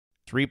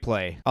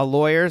replay. A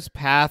Lawyer's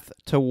Path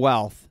to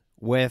Wealth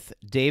with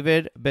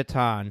David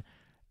Bitton,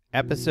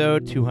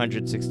 episode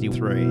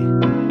 263.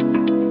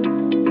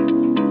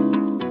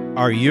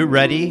 Are you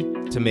ready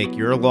to make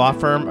your law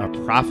firm a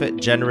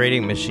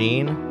profit-generating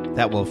machine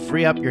that will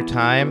free up your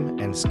time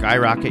and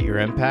skyrocket your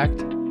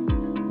impact?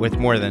 With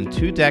more than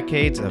 2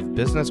 decades of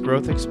business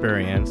growth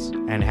experience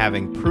and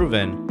having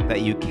proven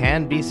that you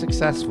can be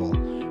successful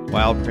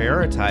while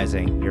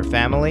prioritizing your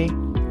family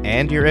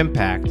and your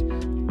impact,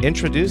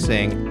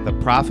 introducing the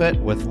Profit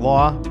with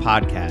Law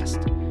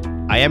podcast.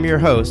 I am your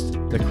host,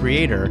 the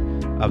creator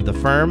of the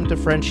firm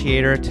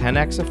differentiator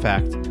 10X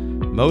Effect,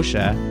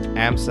 Moshe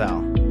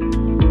Amsel.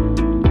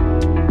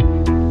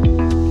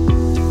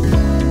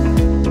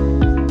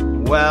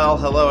 Well,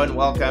 hello and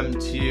welcome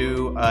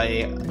to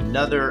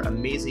another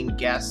amazing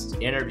guest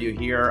interview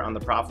here on the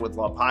Profit with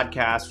Law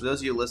podcast. For those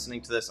of you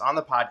listening to this on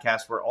the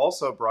podcast, we're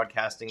also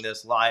broadcasting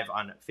this live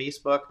on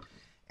Facebook,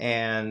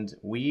 and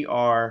we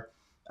are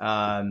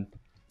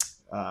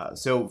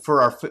so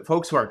for our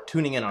folks who are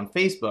tuning in on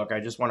Facebook,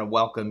 I just want to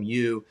welcome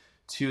you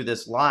to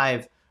this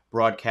live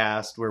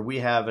broadcast where we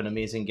have an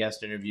amazing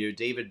guest interview,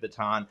 David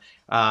Bitton,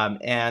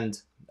 and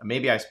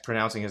maybe I'm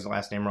pronouncing his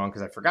last name wrong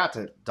because I forgot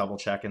to double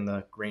check in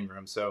the green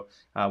room. So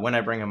when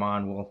I bring him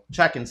on, we'll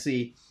check and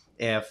see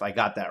if I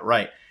got that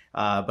right.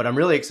 But I'm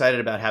really excited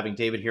about having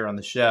David here on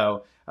the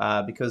show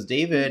because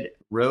David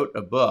wrote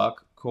a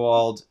book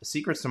called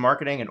Secrets to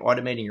Marketing and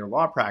Automating Your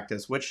Law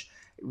Practice, which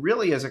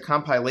really is a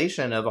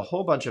compilation of a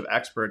whole bunch of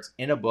experts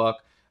in a book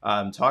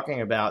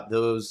talking about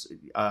those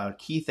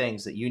key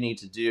things that you need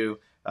to do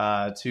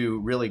to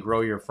really grow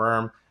your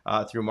firm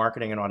through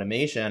marketing and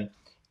automation.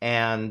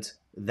 And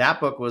that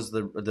book was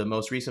the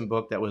most recent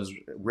book that was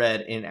read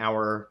in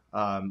our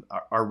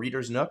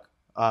Reader's Nook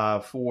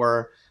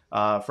for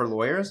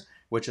lawyers,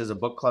 which is a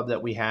book club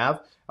that we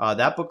have.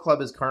 That book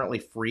club is currently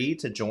free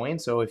to join.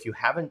 So if you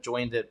haven't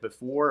joined it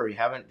before or you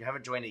haven't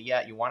joined it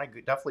yet, you want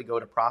to definitely go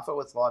to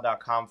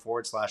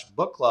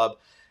profitwithlaw.com/book club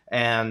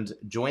and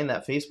join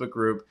that Facebook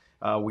group.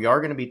 We are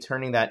going to be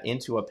turning that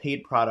into a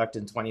paid product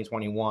in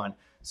 2021.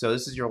 So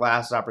this is your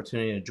last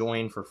opportunity to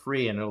join for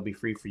free, and it'll be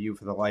free for you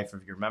for the life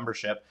of your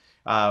membership.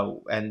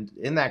 And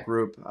in that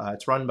group,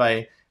 it's run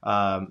by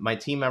my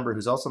team member,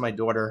 who's also my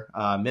daughter,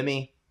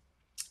 Mimi.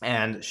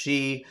 And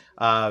she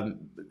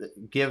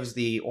gives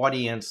the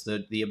audience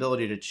the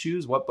ability to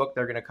choose what book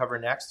they're going to cover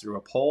next through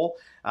a poll.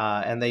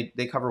 And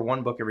they cover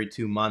one book every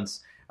 2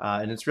 months.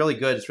 And it's really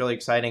good. It's really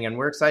exciting. And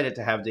we're excited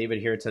to have David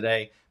here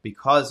today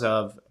because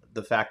of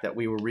the fact that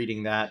we were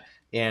reading that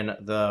in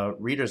the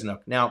Reader's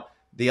Nook. Now,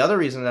 the other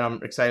reason that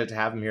I'm excited to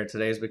have him here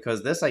today is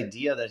because this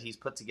idea that he's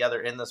put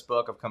together in this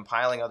book of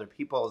compiling other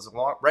people is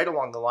right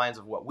along the lines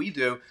of what we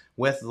do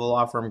with the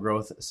Law Firm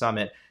Growth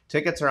Summit.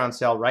 Tickets are on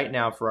sale right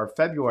now for our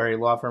February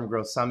Law Firm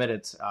Growth Summit.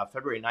 It's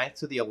February 9th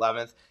to the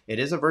 11th. It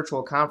is a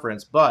virtual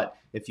conference, but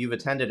if you've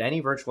attended any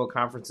virtual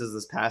conferences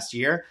this past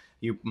year,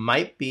 you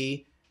might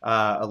be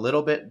a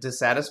little bit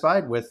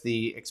dissatisfied with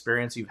the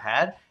experience you've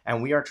had,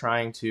 and we are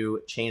trying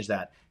to change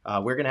that.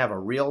 We're going to have a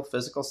real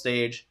physical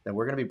stage that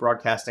we're going to be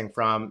broadcasting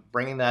from,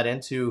 bringing that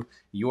into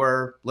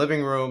your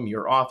living room,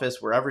 your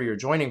office, wherever you're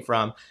joining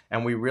from.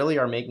 And we really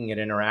are making it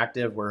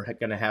interactive. We're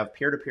going to have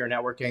peer-to-peer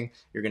networking.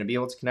 You're going to be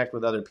able to connect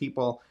with other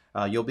people.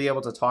 You'll be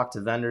able to talk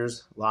to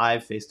vendors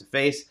live,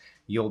 face-to-face.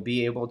 You'll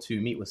be able to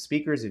meet with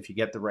speakers if you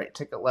get the right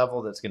ticket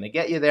level that's going to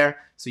get you there.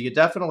 So you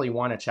definitely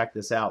want to check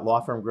this out,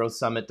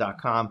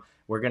 lawfirmgrowthsummit.com.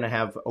 We're going to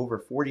have over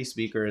 40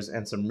 speakers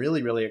and some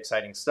really, really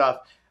exciting stuff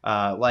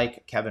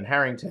like Kevin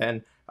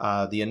Harrington,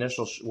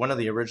 one of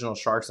the original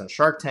sharks on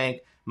Shark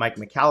Tank, Mike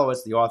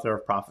Michalowicz, the author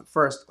of Profit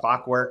First,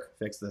 Clockwork,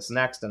 Fix This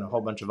Next, and a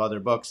whole bunch of other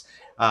books,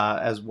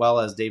 as well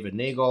as David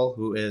Nagel,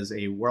 who is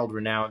a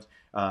world-renowned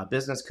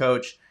business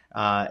coach,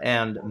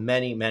 and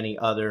many, many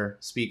other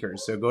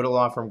speakers. So go to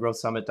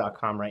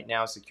lawfirmgrowthsummit.com right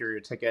now, secure your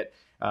ticket,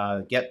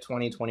 get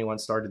 2021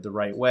 started the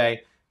right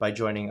way by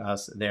joining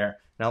us there.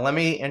 Now, let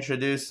me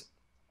introduce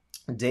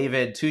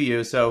David to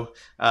you. So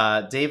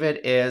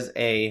David is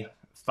a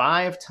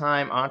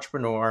 5-time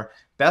entrepreneur,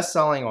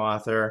 best-selling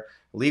author,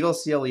 legal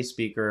CLE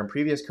speaker, and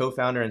previous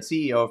co-founder and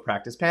CEO of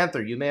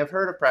PracticePanther. You may have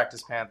heard of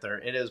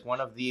PracticePanther. It is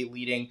one of the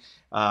leading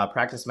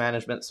practice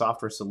management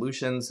software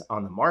solutions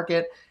on the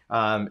market.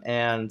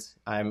 And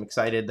I'm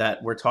excited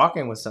that we're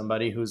talking with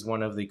somebody who's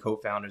one of the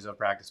co-founders of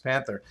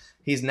PracticePanther.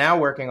 He's now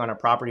working on a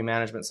property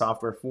management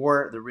software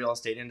for the real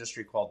estate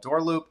industry called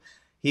DoorLoop.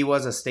 He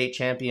was a state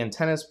champion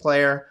tennis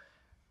player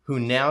who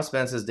now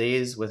spends his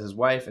days with his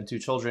wife and 2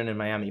 children in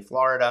Miami,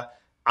 Florida.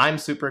 I'm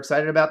super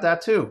excited about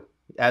that too.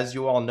 As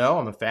you all know,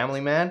 I'm a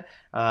family man.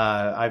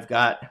 I've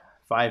got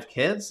 5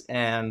 kids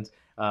and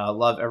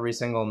love every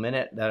single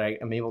minute that I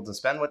am able to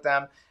spend with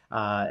them.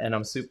 And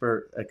I'm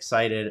super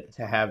excited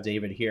to have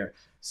David here.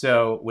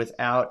 So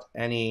without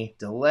any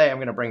delay, I'm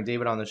going to bring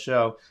David on the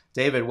show.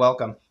 David,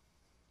 welcome.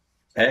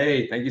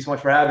 Hey, thank you so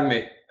much for having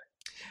me.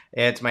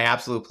 It's my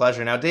absolute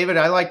pleasure. Now, David,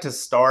 I like to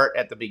start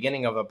at the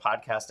beginning of a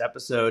podcast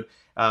episode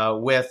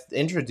with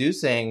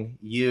introducing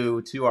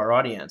you to our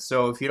audience.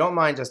 So if you don't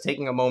mind just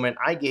taking a moment,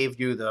 I gave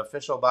you the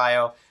official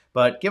bio,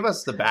 But give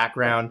us the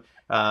background.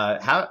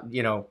 How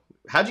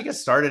how'd you get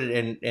started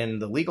in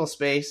the legal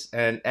space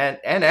and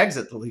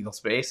exit the legal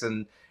space,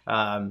 and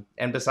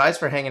besides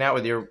for hanging out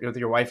with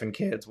your wife and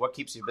kids, what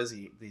keeps you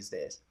busy these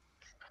days?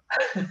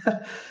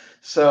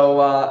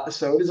 So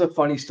it is a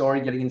funny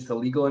story getting into the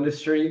legal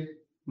industry.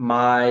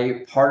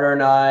 My partner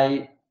and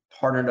I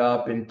partnered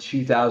up in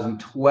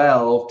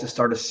 2012 to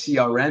start a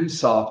CRM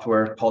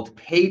software called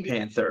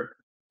PayPanther.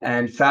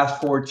 And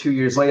fast forward 2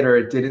 years later,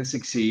 it didn't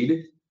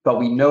succeed, but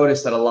we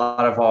noticed that a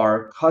lot of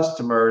our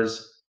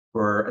customers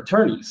were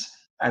attorneys.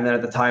 And then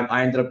at the time,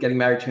 I ended up getting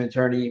married to an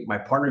attorney. My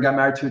partner got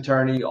married to an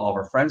attorney. All of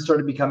our friends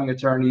started becoming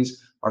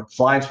attorneys. Our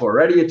clients were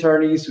already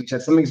attorneys. We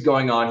said something's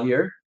going on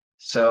here.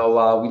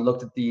 So we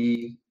looked at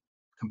the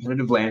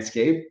competitive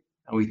landscape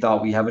and we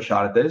thought we have a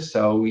shot at this.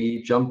 So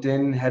we jumped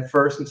in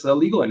headfirst into the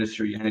legal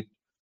industry, and it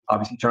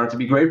obviously turned out to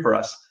be great for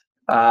us.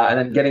 And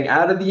then getting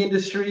out of the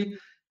industry,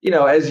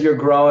 as you're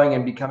growing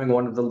and becoming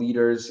one of the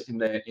leaders in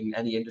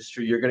any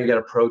industry, you're going to get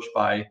approached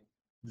by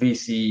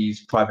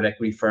VCs, private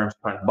equity firms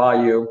trying to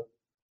buy you.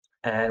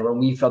 And when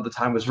we felt the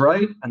time was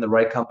right and the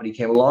right company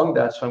came along,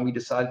 that's when we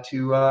decided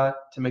to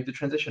make the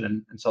transition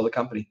and sell the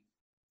company.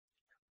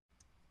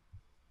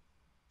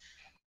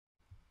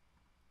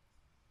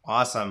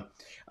 Awesome.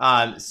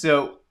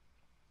 So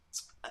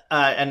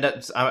and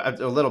I'm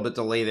a little bit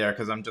delay there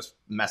because I'm just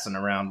messing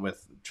around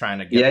with trying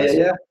to get Yeah, yeah, this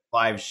yeah.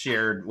 live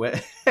shared.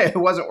 It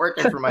wasn't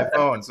working for my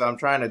phone, so I'm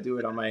trying to do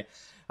it on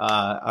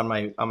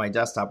my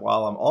desktop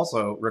while I'm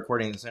also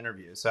recording this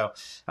interview. So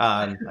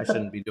I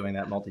shouldn't be doing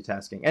that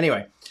multitasking.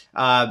 Anyway,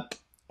 uh,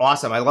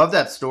 awesome. I love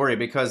that story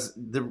because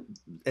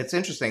it's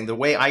interesting. The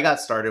way I got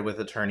started with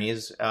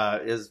attorneys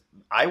is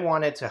I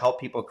wanted to help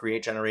people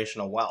create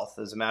generational wealth.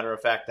 As a matter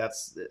of fact,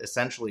 that's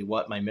essentially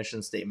what my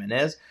mission statement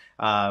is.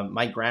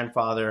 My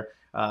grandfather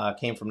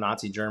came from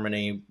Nazi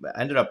Germany,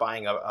 ended up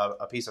buying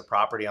a piece of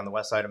property on the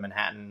west side of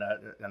Manhattan,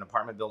 an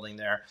apartment building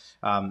there.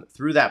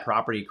 Through that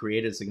property,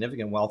 created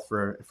significant wealth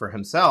for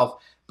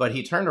himself, but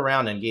he turned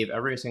around and gave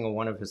every single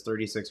one of his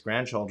 36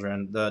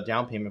 grandchildren the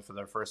down payment for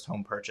their first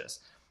home purchase.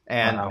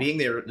 And Wow. being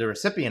the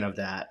recipient of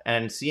that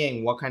and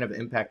seeing what kind of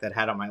impact that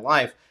had on my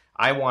life,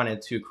 I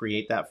wanted to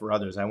create that for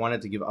others. I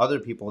wanted to give other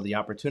people the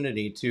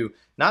opportunity to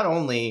not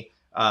only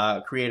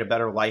create a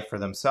better life for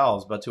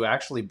themselves, but to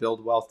actually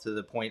build wealth to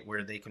the point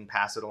where they can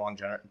pass it along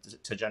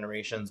to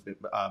generations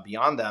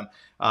beyond them,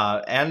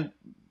 and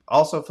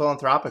also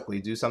philanthropically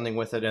do something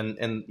with it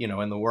in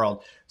the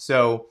world.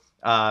 So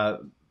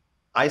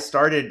I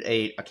started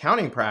a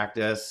accounting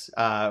practice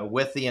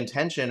with the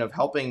intention of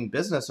helping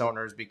business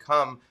owners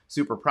become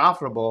super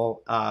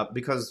profitable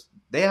because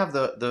they have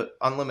the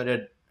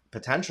unlimited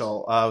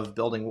potential of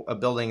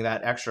building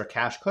that extra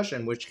cash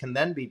cushion, which can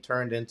then be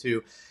turned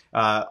into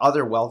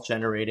other wealth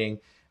generating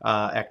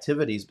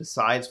activities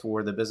besides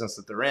for the business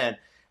that they're in.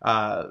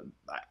 Uh,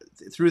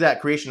 Through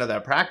that creation of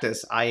that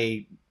practice,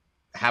 I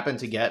happened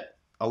to get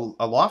a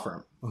law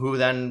firm who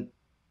then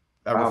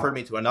referred Wow.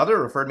 me to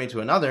another, referred me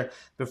to another.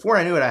 Before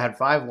I knew it, I had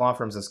 5 law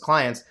firms as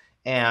clients,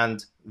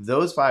 and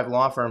those 5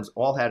 law firms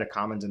all had a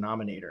common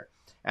denominator,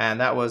 and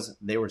that was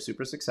they were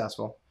super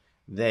successful.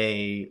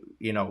 They,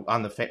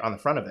 on the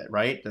front of it,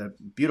 right? The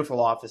beautiful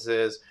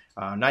offices,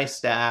 nice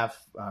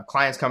staff,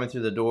 clients coming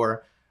through the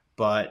door,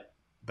 but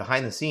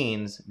behind the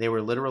scenes, they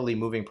were literally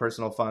moving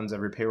personal funds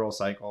every payroll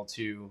cycle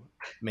to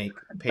make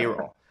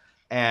payroll,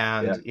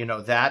 Yeah.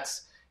 and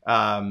that's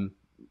um,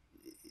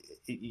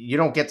 you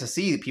don't get to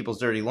see people's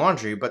dirty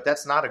laundry, but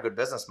that's not a good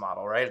business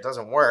model, right? It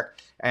doesn't work.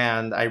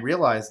 And I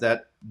realized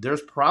that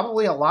there's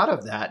probably a lot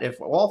of that.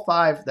 If all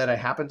 5 that I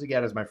happen to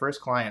get as my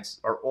first clients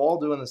are all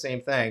doing the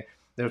same thing,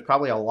 there's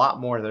probably a lot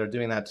more that are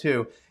doing that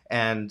too.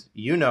 And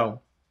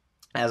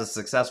as a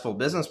successful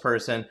business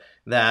person,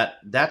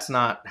 that's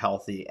not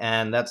healthy,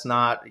 and that's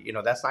not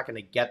going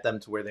to get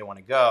them to where they want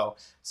to go.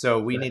 So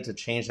we Right. need to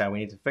change that. We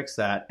need to fix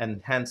that,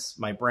 and hence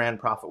my brand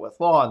Profit with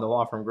Law and the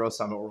Law Firm Growth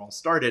Summit were all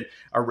started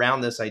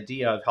around this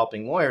idea of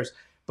helping lawyers.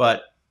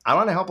 But I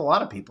want to help a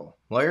lot of people.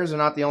 Lawyers are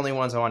not the only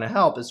ones I want to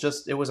help. It's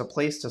just it was a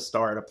place to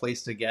start, a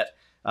place to get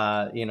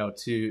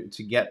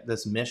to get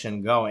this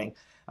mission going.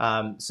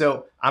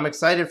 So I'm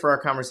excited for our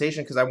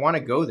conversation because I want to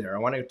go there. I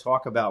want to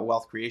talk about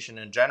wealth creation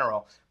in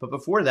general. But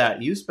before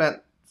that, you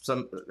spent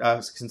some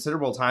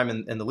considerable time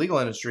in the legal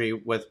industry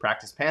with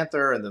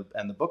PracticePanther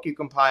and the book you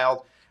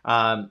compiled.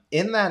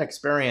 In that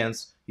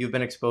experience, you've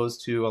been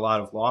exposed to a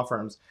lot of law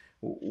firms.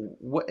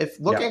 If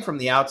Yeah. looking from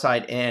the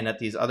outside in at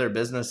these other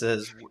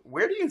businesses,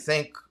 where do you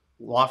think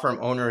law firm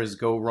owners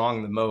go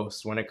wrong the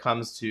most when it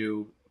comes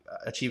to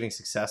achieving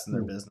success in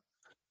their Hmm. business?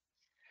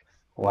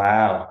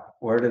 Wow.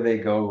 Where do they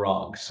go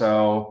wrong?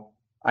 So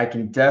I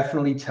can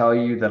definitely tell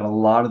you that a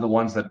lot of the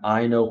ones that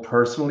I know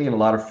personally and a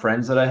lot of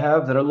friends that I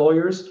have that are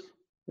lawyers,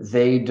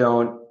 they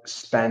don't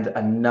spend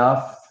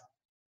enough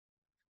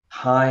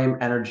time,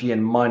 energy,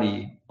 and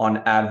money on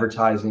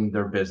advertising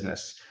their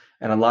business.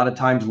 And a lot of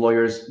times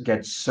lawyers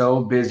get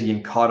so busy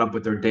and caught up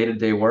with their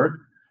day-to-day work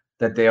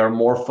that they are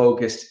more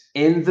focused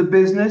in the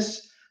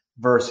business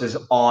versus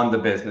on the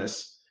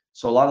business.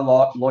 So a lot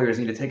of lawyers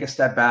need to take a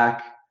step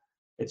back,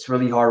 It's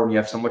really hard when you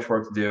have so much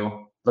work to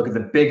do. Look at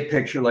the big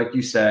picture, like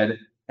you said,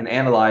 and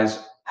analyze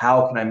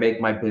how can I make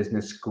my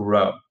business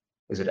grow?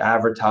 Is it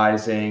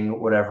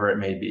advertising, whatever it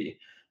may be?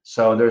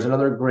 So there's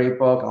another great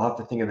book. I'll have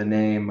to think of the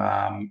name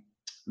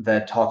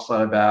that talks a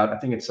lot about. I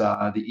think it's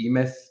the E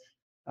Myth,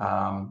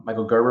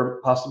 Michael Gerber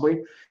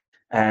possibly.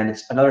 And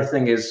it's another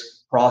thing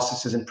is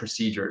processes and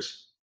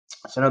procedures.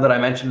 So I know that I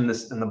mentioned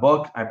this in the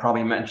book. I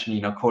probably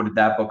mentioned, quoted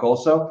that book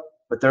also.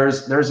 But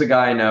there's a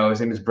guy I know.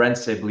 His name is Brent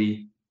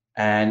Sibley,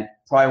 and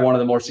probably one of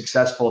the more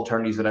successful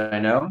attorneys that I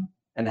know.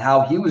 And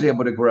how he was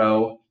able to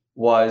grow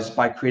was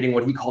by creating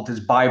what he called his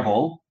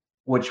Bible,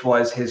 which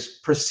was his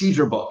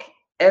procedure book.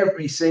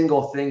 Every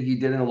single thing he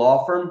did in a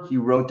law firm, he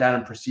wrote down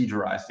and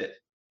procedurized it.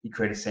 He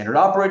created standard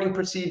operating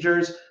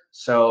procedures.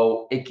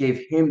 So it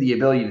gave him the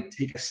ability to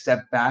take a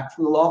step back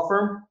from the law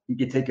firm. He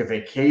could take a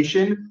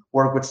vacation,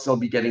 work would still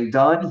be getting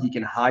done. He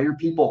can hire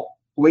people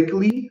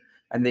quickly,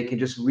 and they can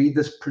just read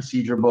this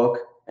procedure book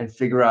and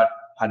figure out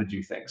how to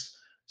do things.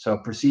 So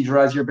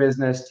procedurize your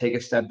business, take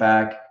a step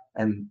back,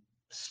 and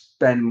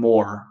spend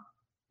more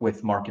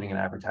with marketing and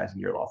advertising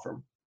your law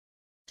firm.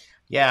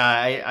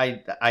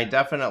 Yeah, I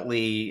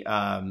definitely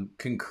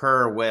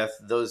concur with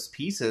those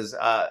pieces.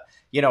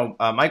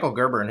 Michael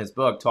Gerber in his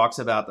book talks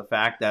about the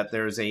fact that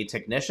there's a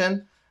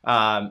technician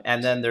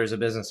and then there's a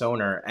business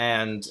owner.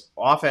 And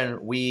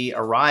often we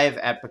arrive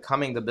at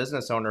becoming the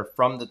business owner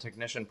from the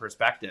technician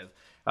perspective.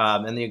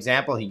 And the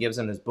example he gives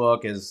in his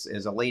book is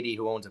a lady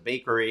who owns a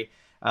bakery.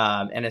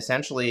 And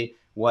essentially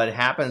what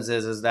happens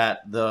is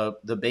that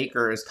the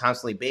baker is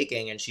constantly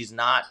baking and she's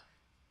not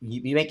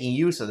making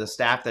use of the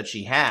staff that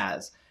she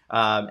has.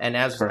 And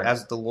as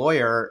the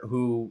lawyer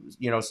who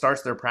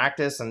starts their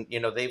practice and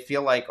they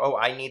feel like, oh,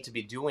 I need to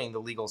be doing the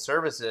legal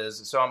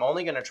services, so I'm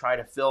only going to try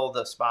to fill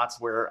the spots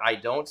where I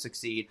don't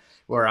succeed,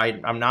 where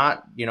I'm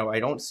not, I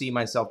don't see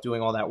myself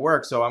doing all that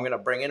work. So I'm going to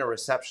bring in a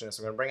receptionist.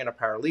 I'm going to bring in a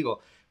paralegal.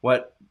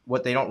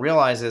 What they don't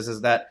realize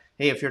is that,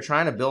 hey, if you're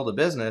trying to build a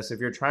business, if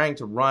you're trying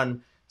to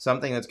run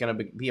something that's going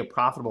to be a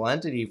profitable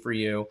entity for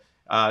you,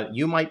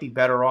 you might be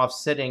better off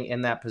sitting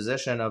in that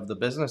position of the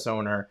business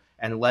owner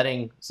and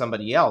letting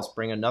somebody else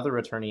bring another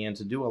attorney in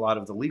to do a lot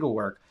of the legal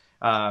work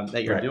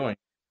that you're doing.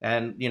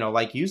 And,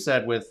 like you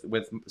said, with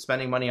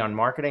spending money on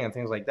marketing and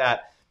things like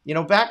that,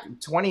 back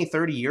 20,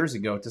 30 years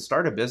ago, to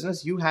start a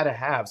business, you had to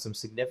have some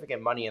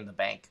significant money in the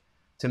bank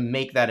to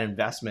make that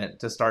investment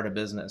to start a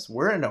business.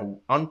 We're in an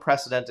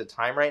unprecedented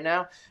time right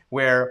now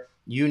where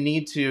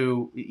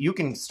you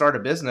can start a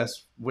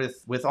business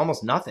with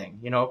almost nothing,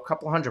 a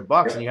couple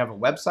 $100 and you have a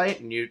website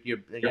and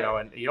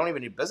and you don't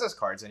even need business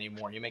cards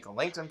anymore. You make a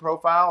LinkedIn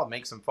profile,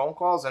 make some phone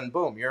calls, and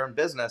boom, you're in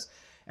business.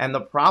 And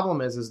the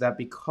problem is that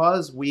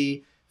because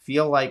we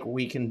feel like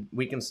we can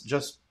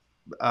just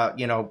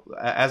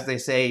as they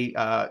say,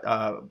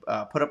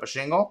 put up a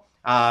shingle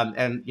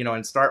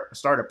and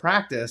start a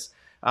practice,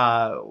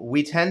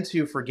 we tend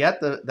to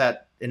forget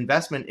that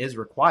investment is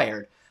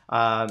required.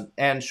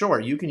 And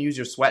sure, you can use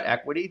your sweat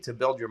equity to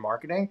build your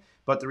marketing,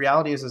 but the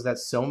reality is that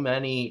so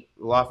many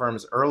law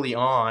firms early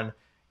on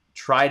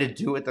try to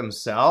do it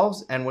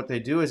themselves, and what they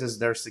do is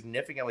they're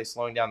significantly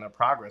slowing down their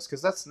progress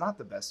because that's not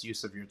the best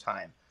use of your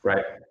time.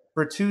 Right.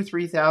 For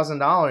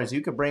 $2,000-$3,000,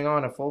 you could bring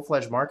on a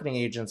full-fledged marketing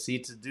agency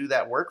to do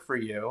that work for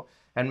you.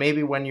 And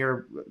maybe when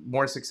you're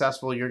more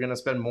successful, you're going to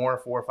spend more,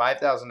 $4,000 or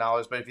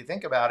 $5,000. But if you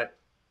think about it,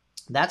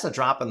 that's a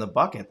drop in the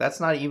bucket. That's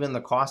not even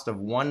the cost of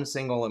one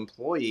single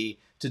employee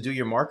to do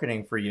your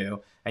marketing for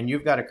you. And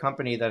you've got a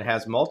company that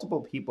has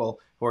multiple people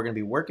who are going to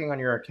be working on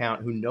your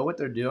account, who know what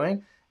they're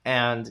doing,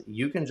 and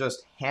you can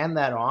just hand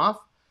that off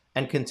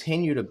and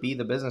continue to be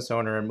the business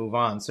owner and move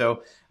on.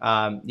 So,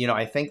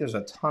 I think there's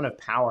a ton of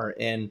power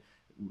in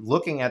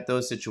looking at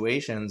those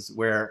situations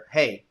where,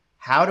 hey,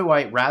 how do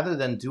I, rather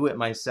than do it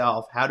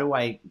myself, how do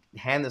I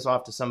hand this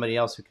off to somebody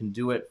else who can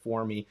do it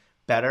for me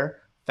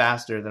better,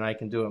 faster than I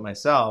can do it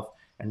myself,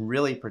 and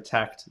really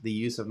protect the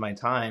use of my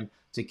time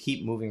to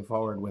keep moving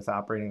forward with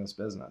operating this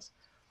business.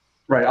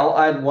 Right. I'll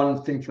add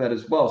one thing to that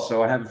as well.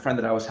 So I have a friend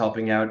that I was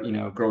helping out,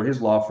 grow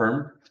his law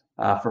firm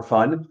for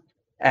fun.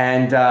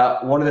 And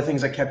one of the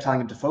things I kept telling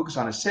him to focus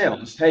on is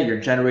sales. Hey, you're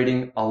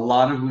generating a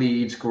lot of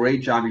leads.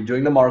 Great job. You're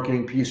doing the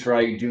marketing piece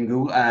right. You're doing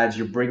Google Ads.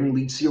 You're bringing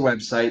leads to your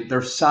website.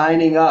 They're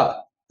signing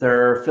up.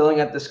 They're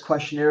filling out this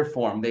questionnaire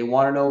form. They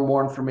want to know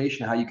more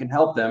information, how you can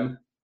help them,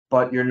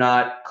 but you're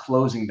not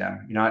closing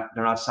them.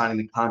 They're not signing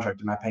the contract.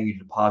 They're not paying you a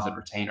deposit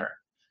retainer.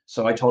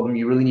 So I told him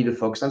you really need to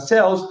focus on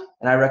sales.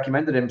 And I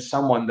recommended him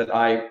someone that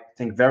I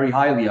think very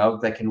highly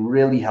of that can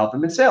really help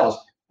him in sales.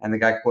 And the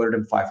guy quoted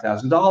him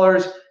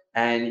 $5,000.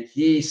 And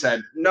he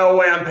said, no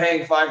way I'm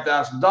paying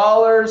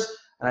 $5,000.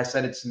 And I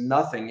said, it's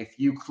nothing. If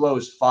you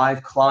close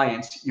 5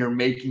 clients, you're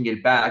making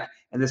it back.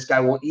 And this guy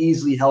will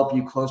easily help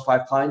you close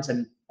 5 clients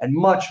and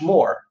much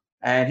more.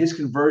 And his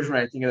conversion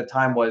rate, I think at the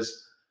time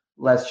was,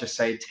 let's just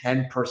say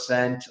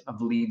 10%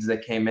 of leads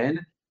that came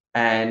in.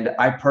 And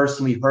I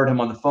personally heard him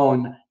on the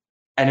phone,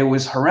 and it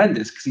was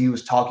horrendous because he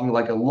was talking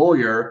like a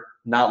lawyer,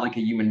 not like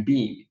a human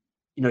being,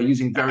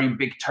 using very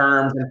big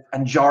terms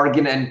and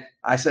jargon. And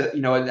I said,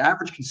 an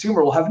average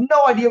consumer will have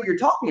no idea what you're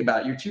talking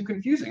about. You're too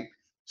confusing.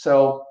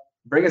 So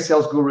bring a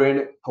sales guru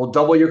in, he'll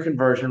double your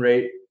conversion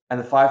rate, and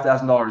the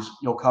 $5,000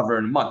 you'll cover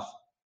in a month.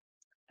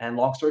 And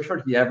long story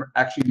short, he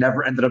actually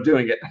never ended up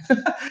doing it.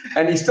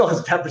 And he still has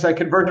a 10%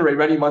 conversion rate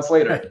many months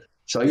later.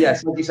 So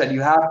yes, like you said,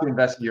 you have to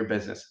invest in your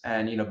business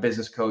and,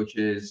 business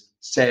coaches,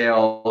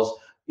 sales,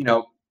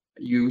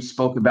 you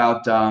spoke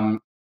about,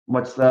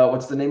 what's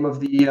the name of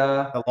The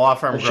Law the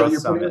Firm show Growth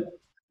you're putting Summit. on?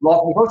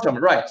 Law Firm Growth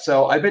Summit, right.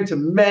 So I've been to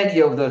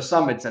many of those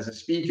summits as a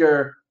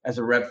speaker, as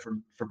a rep for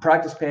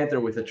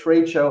PracticePanther with a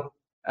trade show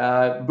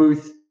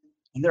booth.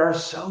 And there are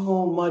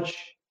so much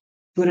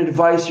good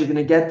advice you're going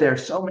to get there,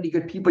 so many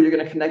good people you're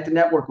going to connect and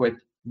network with.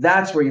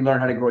 That's where you learn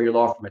how to grow your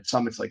law firm, at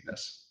summits like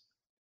this.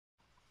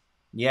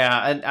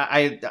 Yeah, and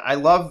I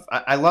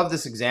love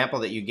this example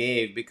that you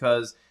gave,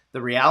 because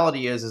the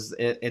reality is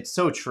it's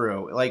so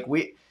true. Like,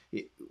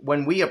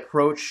 when we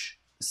approach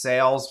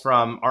sales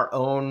from our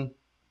own,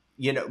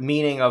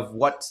 meaning of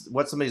what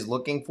somebody's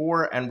looking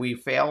for, and we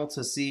fail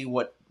to see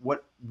what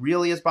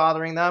really is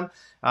bothering them,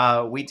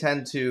 we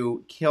tend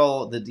to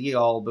kill the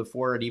deal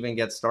before it even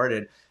gets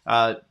started.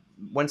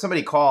 When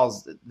somebody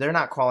calls, they're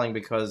not calling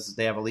because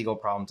they have a legal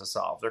problem to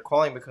solve. They're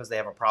calling because they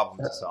have a problem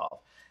to solve.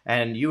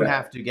 And you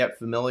have to get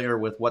familiar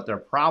with what their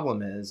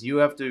problem is. You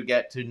have to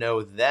get to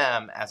know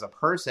them as a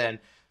person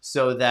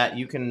so that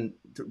you can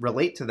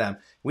relate to them.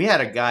 We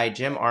had a guy,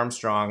 Jim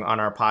Armstrong, on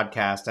our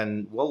podcast,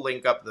 and we'll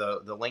link up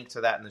the link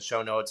to that in the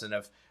show notes. And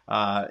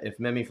if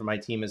Mimi from my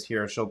team is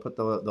here, she'll put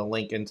the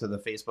link into the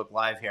Facebook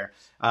Live here.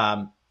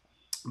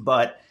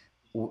 But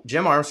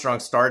Jim Armstrong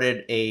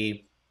started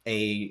a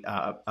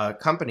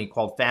company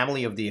called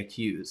Family of the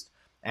Accused.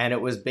 And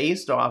it was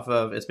based off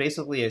of, it's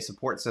basically a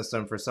support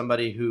system for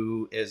somebody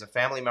who is a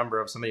family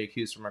member of somebody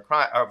accused of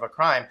a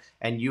crime,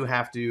 and you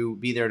have to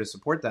be there to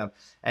support them.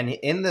 And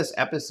in this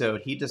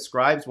episode, he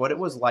describes what it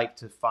was like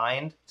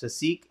to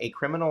seek a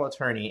criminal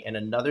attorney in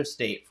another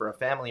state for a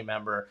family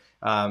member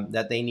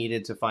that they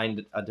needed to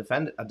find a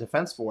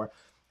defense for.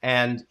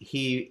 And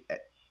he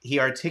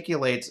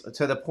articulates,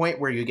 to the point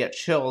where you get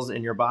chills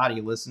in your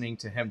body listening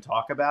to him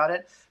talk about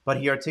it,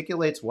 but he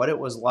articulates what it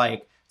was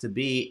like to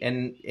be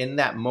in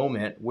that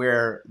moment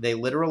where they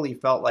literally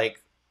felt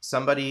like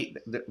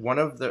one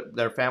of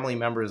their family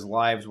members'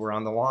 lives were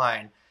on the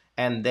line,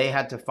 and they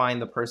had to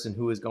find the person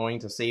who was going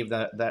to save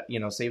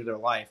save their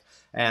life,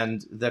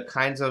 and the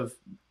kinds of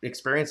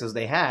experiences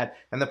they had.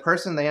 And the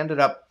person they ended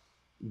up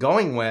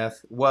going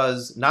with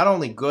was not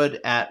only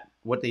good at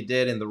what they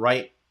did and the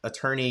right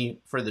attorney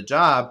for the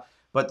job,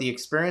 but the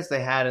experience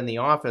they had in the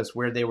office,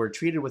 where they were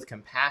treated with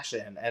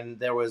compassion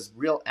and there was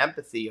real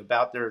empathy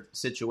about their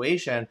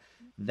situation,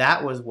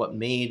 that was what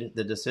made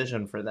the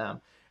decision for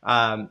them.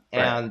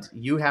 And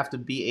you have to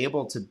be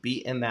able to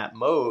be in that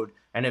mode.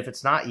 And if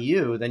it's not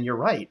you, then you're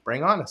right.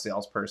 Bring on a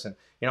salesperson.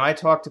 I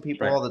talk to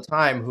people all the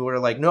time who are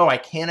like, no, I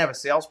can't have a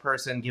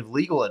salesperson give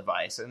legal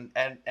advice. And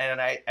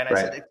I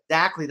said,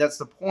 exactly, that's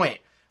the point.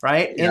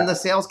 Right? Yeah. In the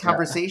sales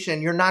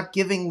conversation, you're not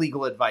giving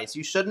legal advice.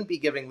 You shouldn't be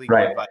giving legal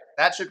advice.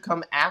 That should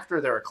come after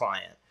they're a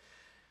client.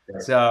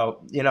 Right.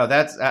 So,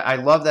 I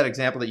love that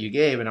example that you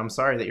gave, and I'm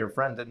sorry that your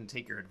friend didn't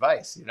take your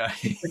advice.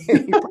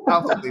 He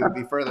probably would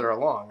be further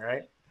along,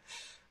 right?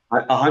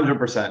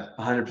 100%,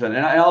 100%. And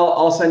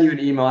I'll send you an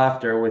email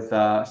after with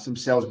some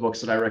sales books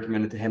that I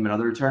recommended to him and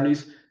other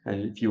attorneys.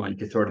 And if you want, you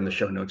can throw it in the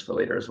show notes for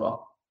later as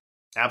well.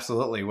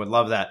 Absolutely. Would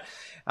love that.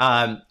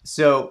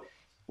 So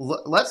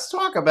let's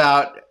talk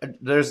about,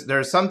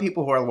 there's some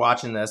people who are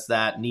watching this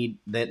that need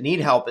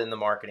help in the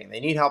marketing. They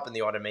need help in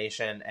the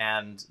automation,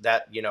 and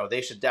that,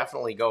 they should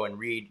definitely go and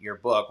read your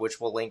book, which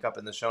we'll link up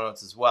in the show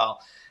notes as well.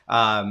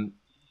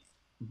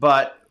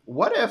 But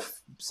what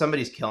if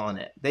somebody's killing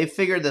it? They've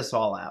figured this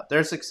all out.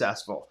 They're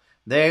successful.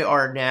 They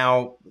are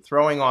now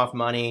throwing off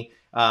money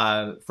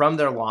from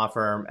their law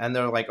firm, and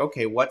they're like,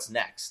 okay, what's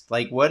next?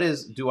 Like,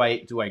 do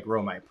I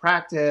grow my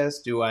practice?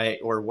 Do I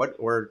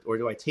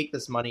take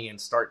this money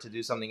and start to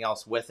do something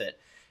else with it?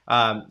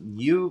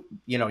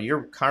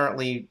 You're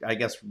currently, I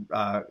guess,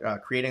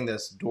 creating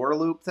this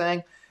DoorLoop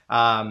thing.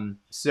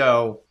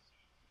 So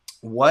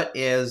what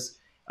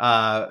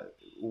are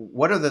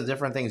the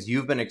different things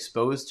you've been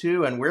exposed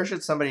to, and where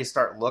should somebody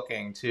start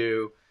looking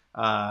to,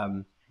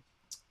 to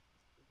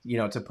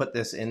put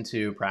this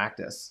into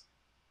practice?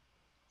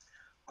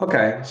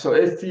 Okay, so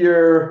if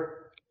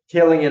you're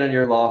killing it in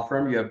your law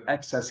firm, you have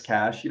excess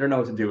cash, you don't know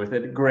what to do with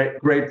it.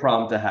 Great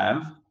problem to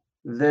have.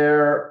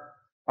 There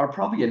are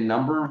probably a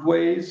number of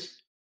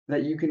ways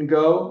that you can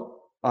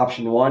go.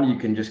 Option one, you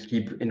can just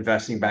keep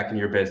investing back in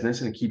your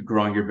business and keep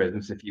growing your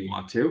business if you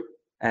want to.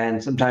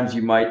 And sometimes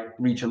you might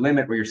reach a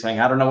limit where you're saying,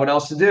 I don't know what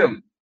else to do.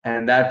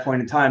 And at that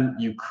point in time,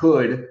 you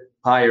could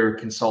hire a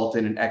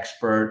consultant, an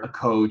expert, a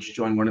coach,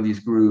 join one of these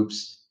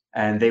groups,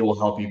 and they will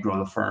help you grow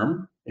the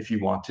firm if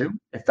you want to,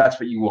 if that's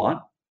what you want.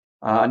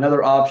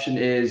 Another option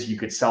is you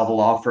could sell the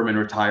law firm and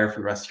retire for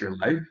the rest of your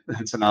life.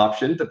 That's an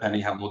option,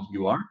 depending how old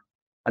you are.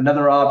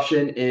 Another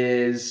option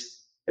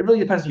is, it really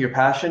depends on your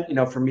passion.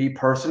 For me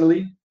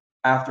personally,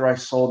 after I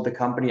sold the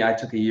company, I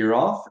took a year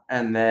off,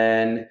 and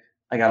then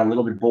I got a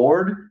little bit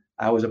bored.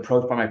 I was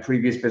approached by my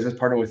previous business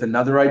partner with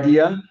another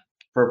idea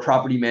for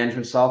property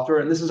management software.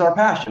 And this is our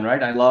passion,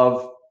 right? I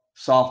love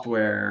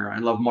software. I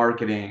love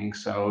marketing.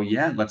 So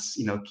yeah, let's,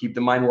 keep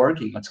the mind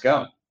working. Let's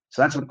go.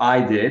 So that's what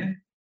I did.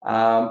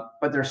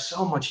 But there's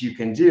so much you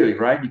can do,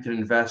 right? You can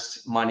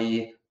invest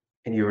money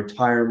in your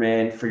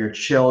retirement for your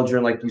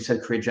children. Like you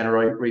said, create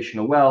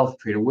generational wealth,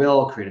 create a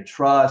will, create a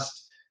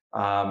trust.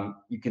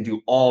 You can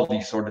do all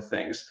these sort of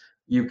things.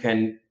 You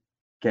can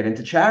get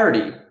into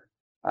charity.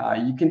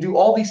 You can do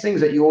all these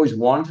things that you always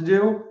wanted to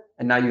do,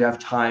 and now you have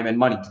time and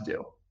money to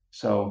do.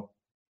 So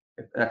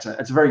it's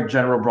a very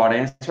general, broad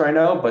answer, I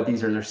know, but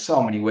there's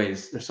so many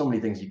ways. There's so many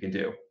things you can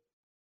do.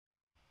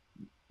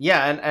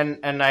 Yeah,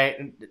 and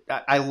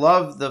I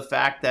love the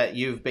fact that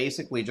you've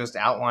basically just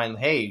outlined,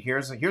 hey,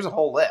 here's a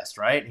whole list,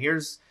 right?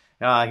 Here's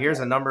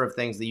a number of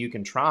things that you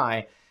can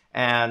try.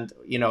 And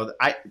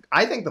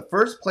I think the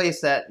first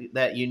place that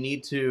you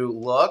need to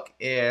look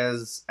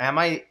is, am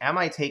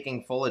I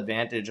taking full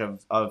advantage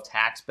of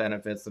tax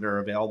benefits that are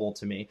available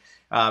to me?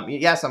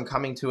 Yes, I'm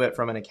coming to it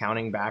from an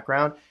accounting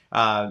background.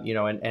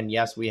 And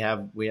yes, we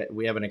have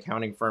an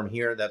accounting firm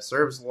here that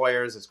serves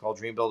lawyers. It's called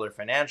Dream Builder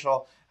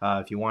Financial.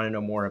 If you want to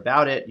know more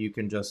about it, you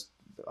can just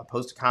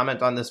post a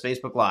comment on this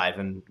Facebook Live,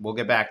 and we'll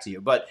get back to you.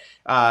 But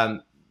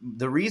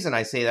the reason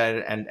I say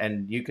that,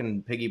 and you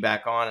can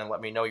piggyback on and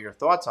let me know your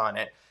thoughts on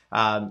it.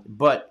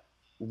 But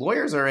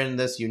lawyers are in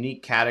this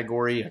unique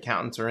category.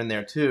 Accountants are in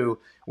there too,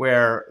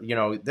 where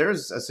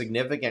there's a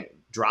significant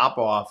drop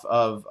off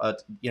of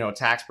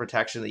tax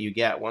protection that you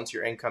get once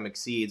your income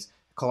exceeds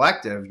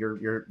collective.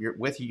 You're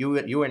with you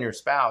and your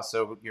spouse,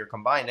 so your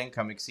combined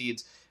income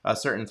exceeds a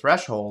certain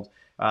threshold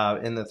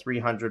in the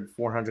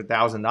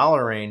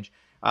 $300,000-$400,000 range,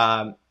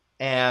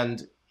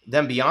 and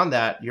then beyond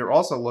that, you're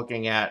also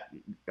looking at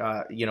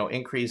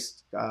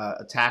increased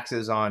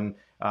taxes on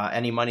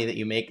any money that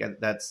you make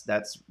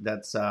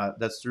that's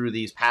through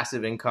these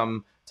passive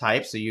income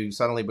types. So you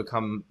suddenly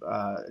become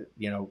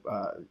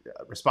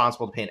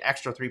responsible to pay an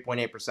extra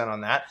 3.8%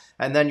 on that,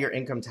 and then your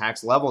income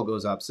tax level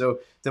goes up. So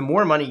the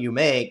more money you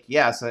make,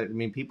 yes, I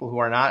mean, people who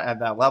are not at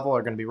that level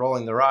are going to be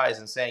rolling their eyes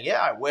and saying, "Yeah,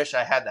 I wish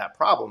I had that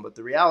problem." But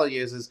the reality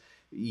is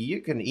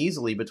you can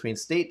easily, between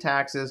state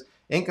taxes,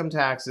 income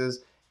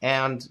taxes,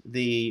 and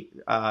the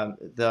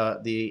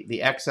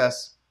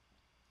excess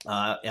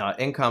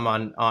income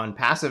on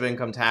passive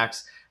income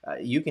tax,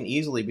 you can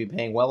easily be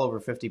paying well over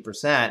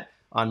 50%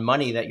 on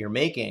money that you're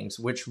making,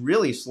 which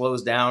really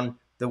slows down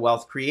the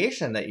wealth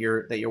creation that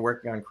you're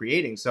working on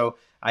creating. So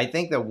I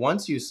think that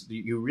once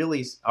you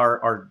really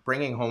are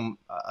bringing home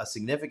a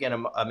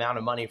significant amount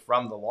of money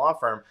from the law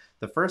firm,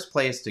 the first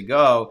place to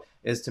go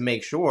is to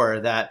make sure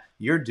that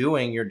you're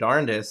doing your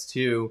darndest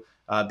to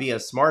be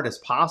as smart as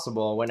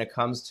possible when it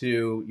comes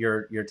to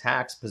your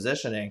tax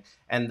positioning.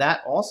 And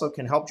that also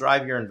can help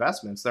drive your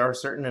investments. There are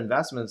certain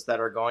investments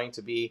that are going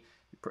to be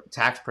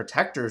tax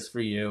protectors for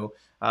you.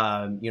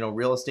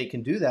 Real estate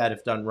can do that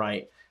if done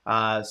right.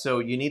 So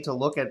you need to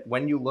look at,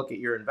 when you look at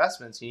your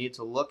investments, you need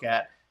to look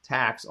at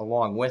tax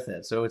along with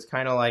it. So it's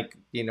kind of like,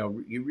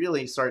 you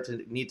really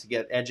need to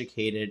get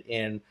educated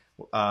in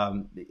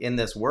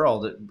this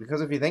world,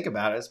 because if you think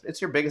about it,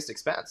 it's your biggest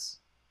expense.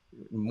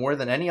 More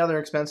than any other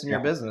expense in your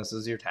business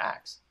is your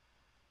tax.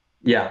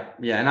 Yeah,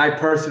 yeah, and I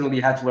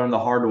personally had to learn the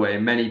hard way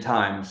many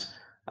times,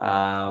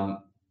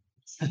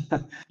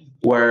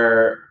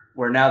 where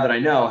now that I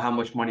know how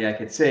much money I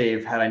could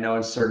save had I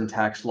known certain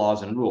tax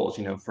laws and rules.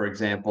 For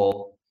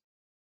example,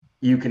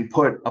 you can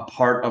put a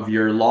part of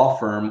your law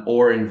firm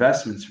or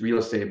investments real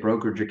estate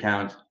brokerage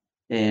account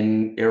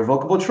in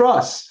irrevocable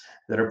trusts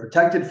that are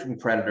protected from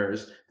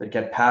creditors, that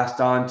get passed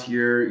on to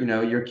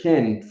your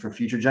kin for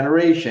future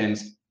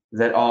generations,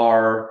 that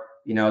are,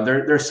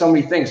 there's so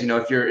many things.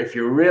 If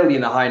you're really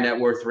in the high net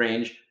worth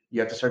range,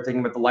 you have to start thinking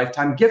about the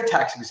lifetime gift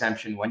tax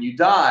exemption. When you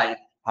die,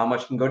 how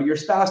much can go to your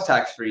spouse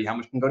tax free, how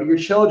much can go to your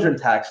children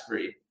tax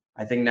free.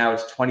 I think now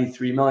it's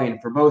 23 million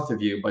for both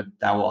of you, but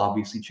that will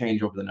obviously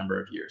change over the number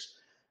of years.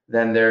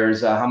 Then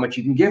there's how much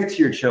you can give to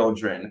your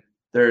children.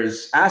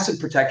 There's asset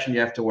protection you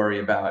have to worry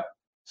about.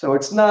 So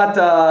it's not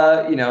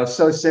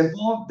so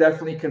simple.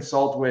 Definitely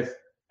consult with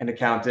an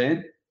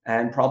accountant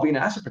and probably an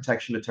asset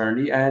protection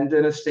attorney and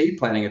an estate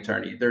planning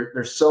attorney.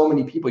 There's so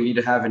many people you need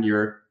to have in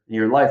your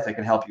life that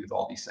can help you with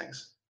all these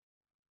things.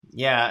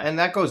 Yeah, and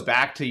that goes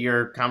back to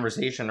your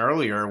conversation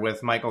earlier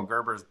with Michael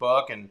Gerber's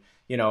book, and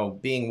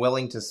being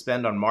willing to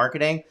spend on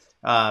marketing.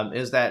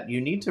 Is that you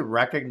need to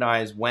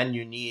recognize when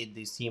you need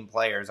these team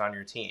players on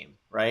your team,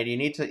 right? You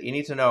need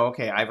to know,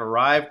 okay, I've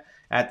arrived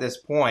at this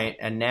point,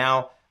 and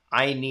now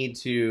I need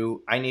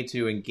to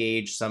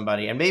engage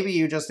somebody, and maybe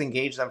you just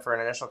engage them for an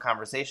initial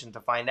conversation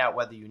to find out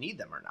whether you need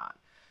them or not.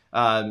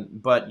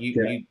 But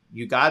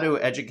you got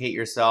to educate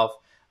yourself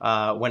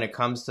when it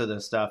comes to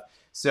this stuff.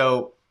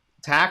 So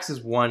tax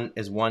is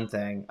one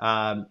thing.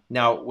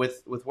 Now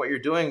with what you're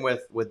doing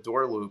with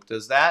DoorLoop,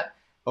 does that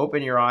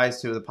open your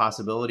eyes to the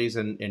possibilities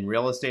in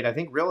real estate? I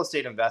think real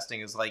estate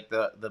investing is like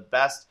the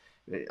best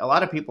a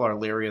lot of people are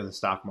leery of the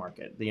stock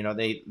market.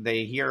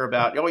 They hear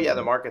about, oh yeah,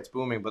 the market's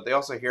booming, but they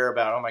also hear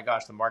about, oh my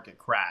gosh, the market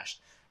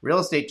crashed. Real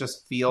estate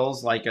just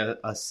feels like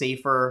a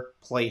safer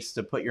place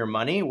to put your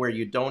money where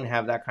you don't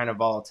have that kind of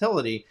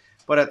volatility.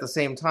 But at the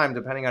same time,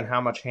 depending on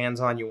how much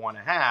hands-on you want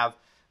to have,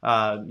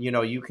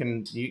 you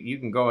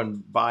can go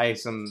and buy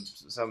some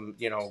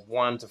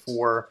 1 to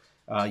 4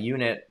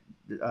 unit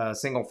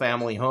single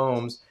family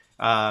homes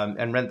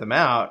and rent them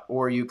out,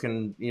 or you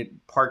can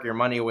park your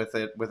money with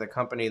a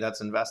company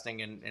that's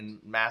investing in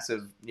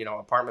massive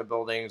apartment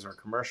buildings or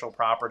commercial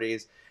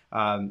properties.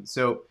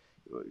 So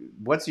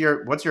what's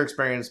your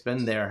experience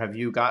been there? Have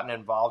you gotten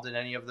involved in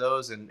any of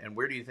those, and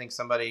where do you think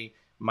somebody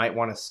might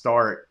want to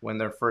start when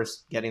they're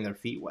first getting their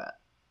feet wet?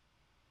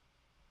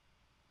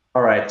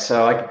 All right,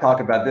 so I could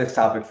talk about this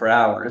topic for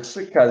hours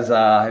because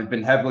I've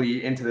been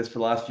heavily into this for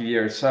the last few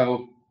years.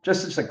 So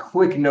just a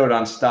quick note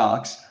on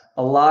stocks.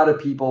 A lot of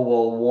people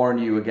will warn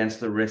you against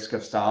the risk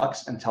of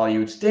stocks and tell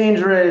you it's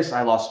dangerous.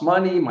 I lost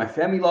money. My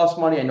family lost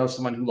money. I know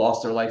someone who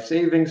lost their life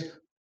savings.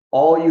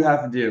 All you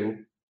have to do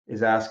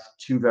is ask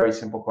two very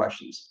simple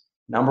questions.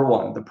 Number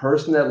one, the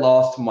person that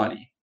lost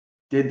money,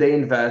 did they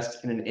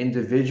invest in an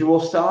individual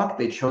stock?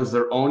 They chose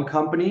their own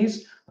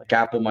companies like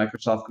Apple,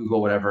 Microsoft, Google,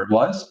 whatever it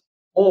was,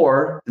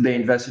 or did they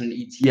invest in an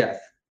ETF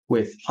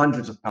with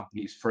hundreds of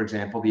companies? For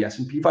example, the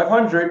S&P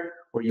 500,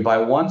 where you buy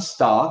one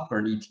stock or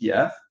an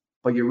ETF,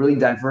 but you're really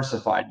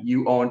diversified.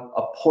 You own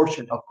a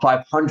portion of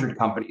 500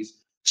 companies.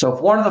 So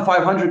if one of the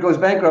 500 goes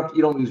bankrupt,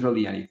 you don't lose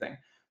really anything.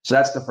 So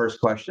that's the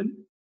first question.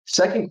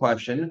 Second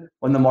question,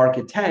 when the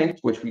market tanked,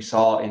 which we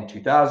saw in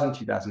 2000,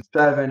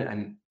 2007,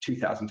 and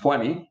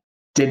 2020,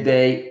 did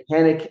they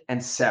panic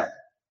and sell?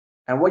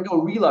 And what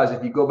you'll realize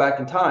if you go back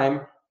in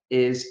time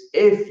is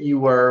if you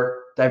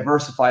were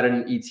diversified in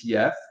an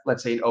ETF,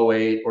 let's say in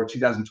 '08 or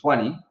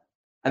 2020,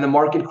 and the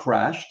market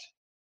crashed,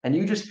 and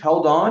you just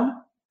held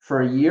on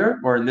for a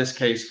year, or in this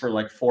case, for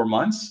like 4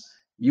 months,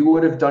 you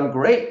would have done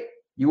great.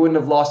 You wouldn't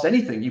have lost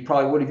anything. You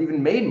probably would have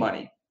even made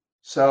money.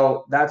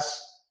 So that's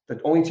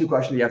the only two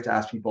questions you have to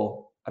ask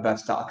people about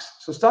stocks.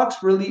 So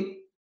stocks really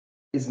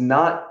is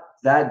not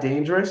that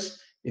dangerous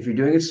if you're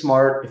doing it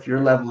smart, if you're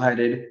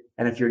level-headed,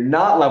 and if you're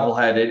not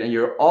level-headed and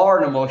you are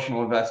an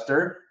emotional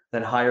investor,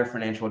 then hire a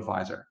financial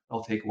advisor.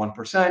 They'll take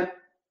 1% and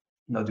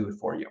they'll do it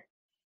for you.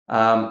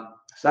 So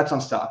that's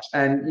on stocks.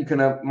 And you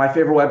can, my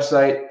favorite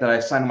website that I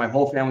signed my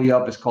whole family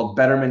up is called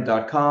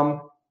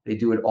betterment.com. They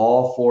do it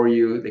all for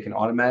you. They can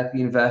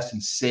automatically invest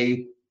in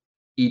safe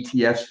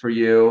ETFs for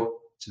you.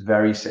 It's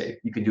very safe.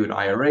 You can do an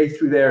IRA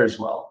through there as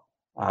well.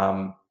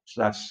 So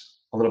that's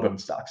a little bit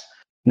of stocks.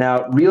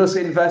 Now, real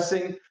estate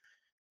investing,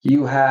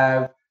 you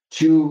have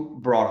two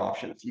broad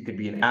options. You could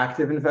be an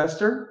active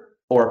investor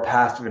or a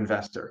passive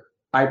investor.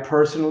 I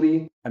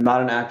personally am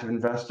not an active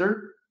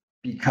investor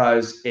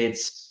because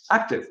it's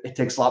active. It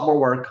takes a lot more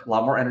work, a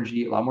lot more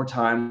energy, a lot more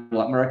time, a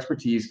lot more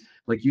expertise.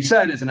 Like you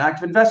said, as an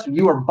active investor,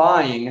 you are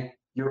buying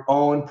your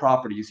own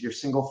properties, your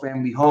single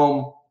family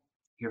home,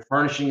 you're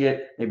furnishing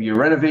it, maybe you're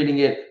renovating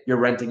it, you're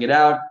renting it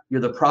out, you're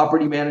the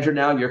property manager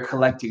now, you're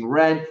collecting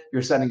rent,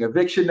 you're sending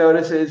eviction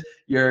notices,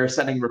 you're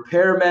sending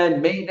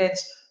repairmen,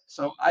 maintenance.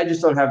 So I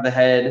just don't have the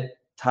head,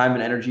 time,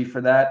 and energy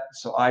for that.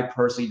 So I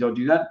personally don't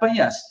do that. But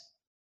yes,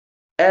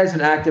 as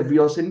an active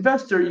real estate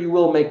investor, you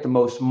will make the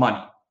most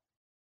money.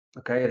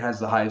 Okay, it has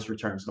the highest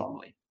returns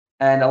normally.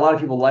 And a lot of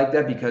people like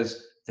that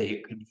because they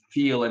can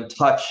feel and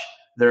touch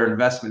their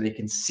investment. They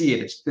can see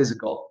it, it's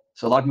physical.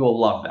 So a lot of people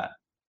love that.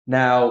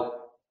 Now,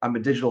 I'm a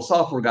digital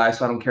software guy,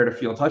 so I don't care to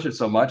feel and touch it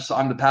so much. So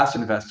I'm the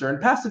passive investor. And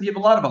passive, you have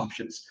a lot of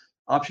options.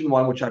 Option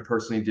one, which I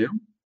personally do,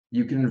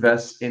 you can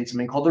invest in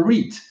something called a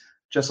REIT.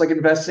 Just like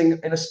investing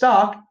in a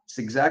stock, it's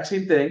the exact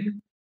same thing.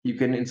 You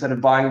can, instead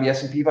of buying the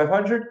S&P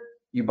 500,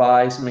 you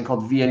buy something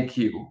called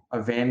VNQ,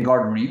 a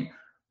Vanguard REIT,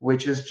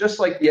 which is just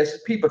like the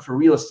S&P, but for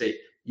real estate.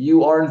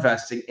 You are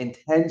investing in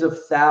tens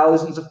of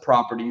thousands of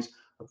properties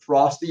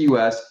across the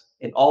US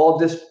in all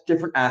this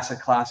different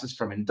asset classes,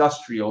 from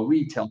industrial,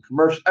 retail,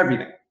 commercial,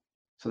 everything.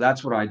 So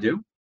that's what I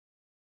do.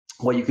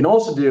 What you can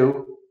also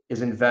do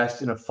is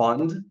invest in a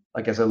fund,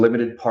 like as a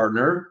limited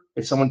partner.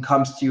 If someone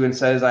comes to you and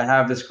says, I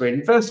have this great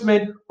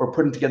investment, we're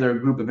putting together a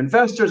group of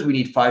investors, we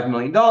need $5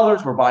 million,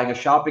 we're buying a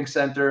shopping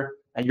center,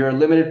 and you're a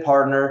limited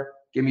partner,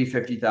 give me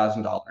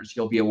 $50,000.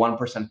 You'll be a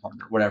 1%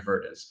 partner, whatever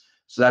it is.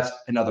 So that's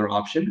another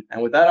option.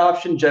 And with that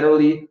option,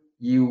 generally,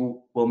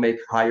 you will make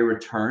higher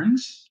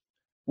returns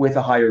with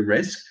a higher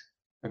risk.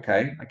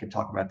 Okay, I can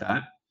talk about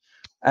that.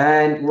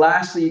 And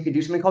lastly, you can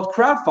do something called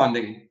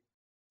crowdfunding,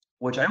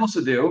 which I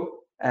also do.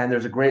 And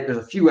there's a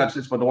few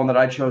websites, but the one that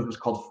I chose was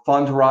called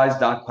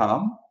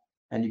fundrise.com.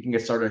 And you can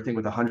get started, I think,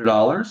 with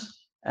 $100,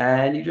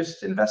 and you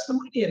just invest the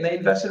money and they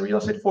invest in real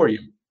estate for you.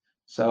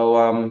 So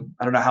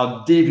I don't know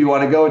how deep you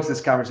want to go into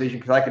this conversation,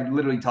 because I could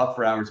literally talk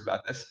for hours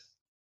about this.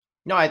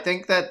 No, I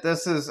think that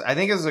I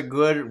think is a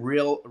good,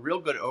 real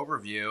good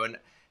overview. And,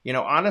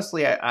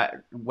 honestly,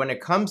 when it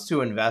comes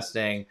to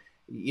investing,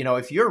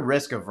 if you're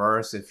risk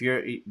averse, if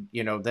you're,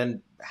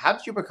 then how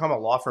did you become a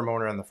law firm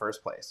owner in the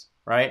first place?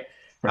 Right.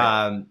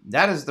 Right.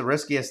 That is the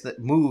riskiest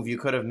move you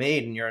could have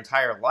made in your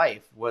entire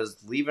life, was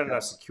leaving a Yeah.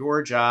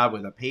 secure job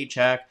with a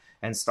paycheck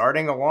and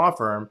starting a law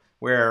firm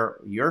where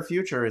your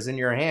future is in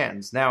your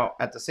hands. Now,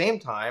 at the same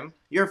time,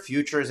 your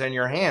future is in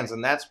your hands.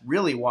 And that's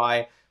really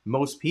why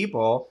most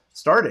people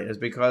started, is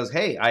because,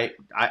 hey,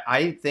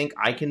 I think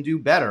I can do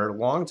better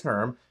long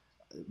term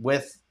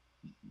with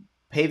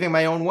paving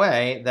my own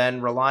way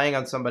than relying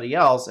on somebody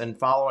else and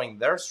following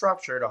their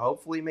structure to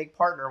hopefully make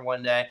partner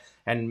one day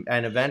and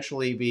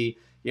eventually be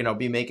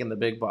making the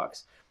big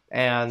bucks.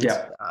 And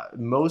Yeah.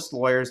 most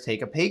lawyers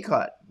take a pay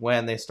cut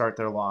when they start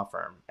their law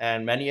firm,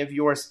 and many of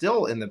you are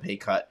still in the pay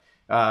cut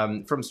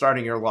from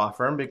starting your law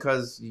firm,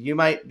 because you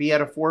might be at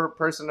a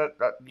 4-person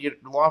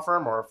law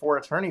firm or a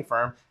 4-attorney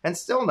firm and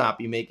still not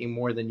be making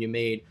more than you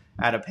made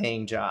at a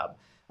paying job.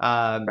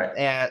 Right.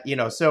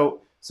 And so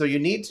you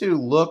need to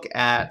look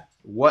at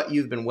what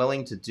you've been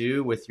willing to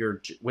do with your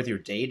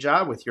day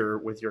job, with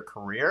your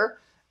career,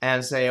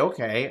 and say,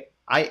 okay,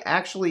 I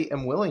actually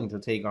am willing to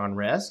take on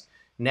risk.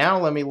 Now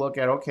let me look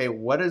at, okay,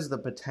 what is the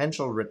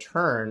potential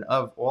return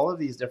of all of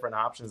these different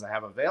options I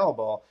have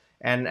available,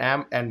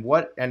 and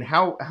what and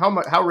how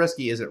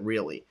risky is it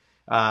really?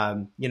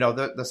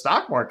 The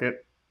stock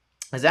market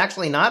is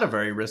actually not a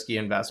very risky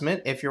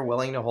investment if you're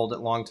willing to hold it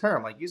long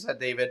term. Like you said,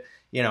 David,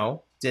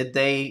 did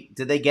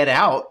they get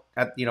out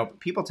at,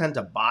 people tend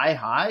to buy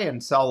high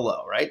and sell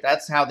low, right?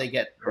 That's how they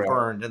get Right.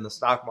 burned in the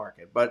stock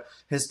market. But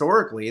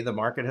historically, the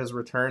market has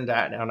returned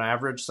at on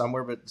average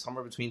somewhere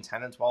between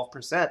 10 and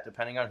 12%,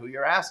 depending on who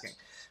you're asking.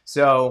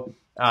 So,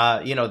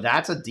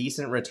 that's a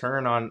decent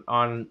return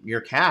on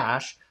your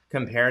cash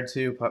compared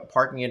to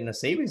parking it in a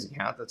savings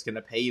account that's going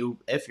to pay you,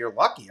 if you're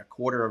lucky, a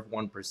quarter of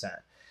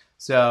 1%.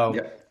 So,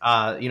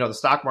 Yeah. the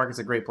stock market's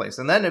a great place.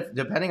 And then, if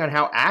depending on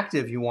how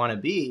active you want to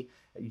be,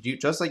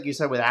 just like you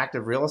said with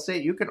active real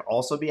estate, you can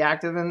also be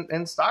active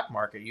in stock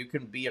market. You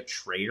can be a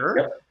trader,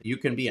 Yep. you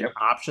can be an Yep.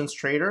 options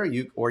trader,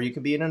 or you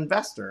can be an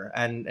investor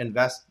and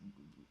invest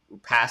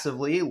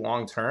passively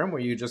long term,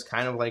 where you just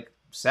kind of like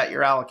set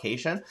your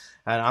allocation.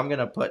 And I'm going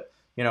to put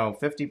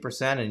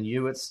 50% in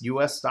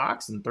US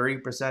stocks and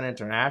 30%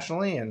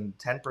 internationally and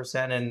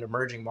 10% in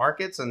emerging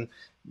markets, and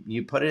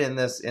you put it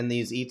in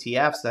these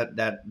ETFs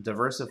that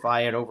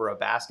diversify it over a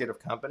basket of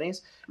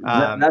companies.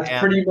 That's And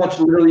pretty much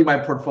literally my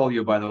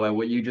portfolio, by the way,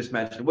 what you just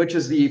mentioned, which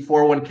is the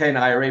 401k and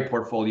IRA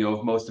portfolio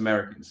of most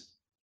Americans.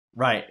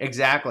 Right,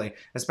 exactly.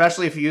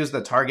 Especially if you use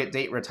the target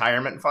date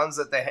retirement funds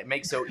that they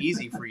make so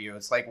easy for you.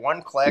 It's like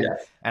one click Yeah.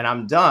 and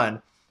I'm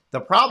done.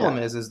 The problem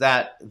Yeah. is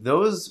that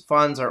those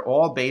funds are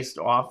all based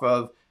off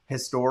of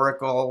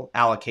historical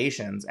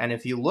allocations. And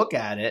if you look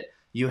at it,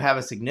 you have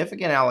a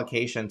significant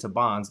allocation to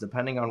bonds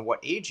depending on what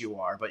age you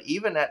are. But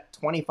even at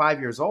 25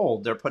 years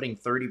old, they're putting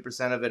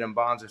 30% of it in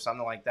bonds or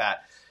something like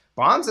that.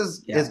 Bonds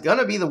is Yeah. going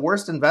to be the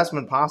worst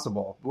investment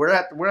possible. We're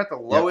at the Yeah.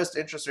 lowest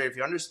interest rate. If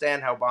you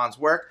understand how bonds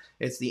work,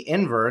 it's the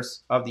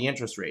inverse of the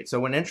interest rate. So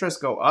when interests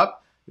go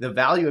up, the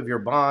value of your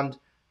bond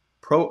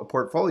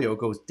portfolio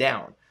goes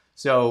down.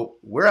 So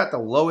we're at the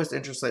lowest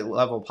interest rate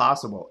level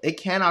possible. It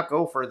cannot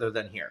go further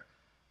than here,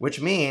 which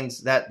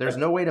means that there's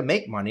no way to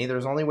make money.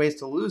 There's only ways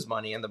to lose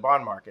money in the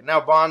bond market. Now,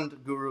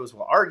 bond gurus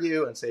will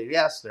argue and say,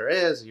 yes, there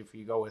is. If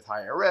you go with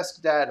higher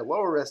risk debt,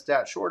 lower risk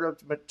debt, shorter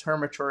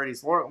term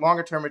maturities,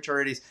 longer term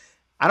maturities.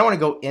 I don't want to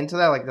go into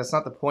that. Like, that's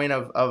not the point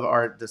of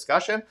our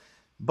discussion.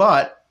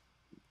 But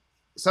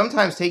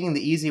sometimes taking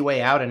the easy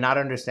way out and not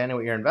understanding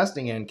what you're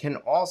investing in can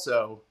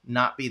also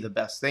not be the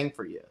best thing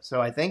for you.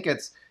 So I think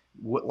it's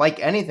like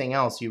anything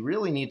else, you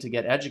really need to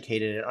get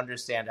educated and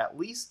understand at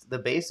least the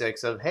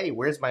basics of, hey,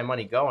 where's my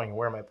money going?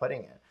 Where am I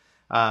putting it?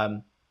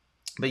 Um,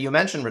 but you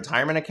mentioned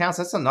retirement accounts.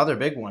 That's another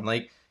big one.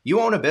 Like,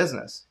 you own a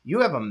business, you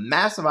have a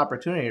massive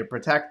opportunity to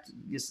protect,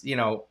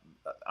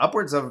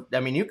 upwards of. I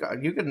mean, you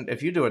can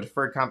if you do a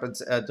deferred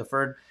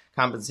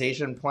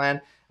compensation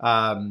plan,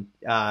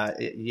 not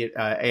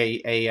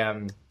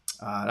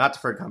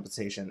deferred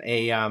compensation,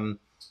 a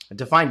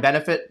defined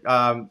benefit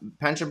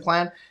pension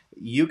plan.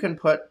 You can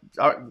put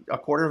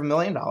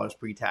 $250,000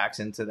 pre-tax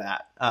into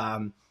that,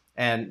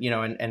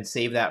 and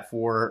save that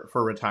for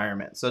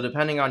retirement. So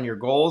depending on your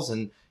goals,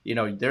 and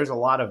there's a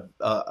lot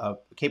of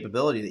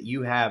capability that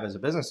you have as a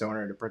business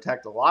owner to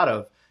protect a lot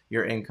of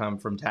your income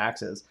from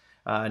taxes.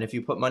 And if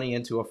you put money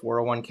into a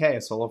 401k,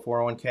 a solo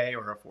 401k,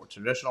 or a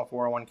traditional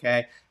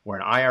 401k, or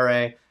an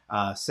IRA,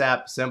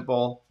 SEP,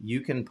 simple,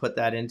 you can put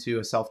that into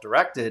a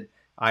self-directed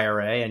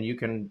IRA, and you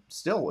can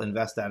still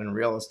invest that in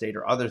real estate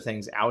or other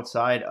things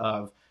outside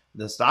of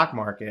the stock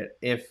market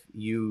if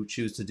you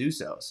choose to do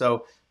so.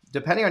 So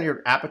depending on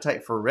your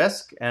appetite for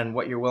risk and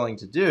what you're willing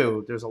to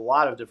do, there's a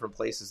lot of different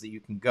places that you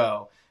can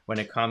go when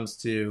it comes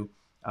to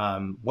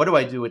what do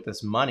I do with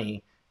this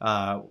money,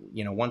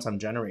 once I'm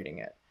generating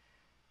it.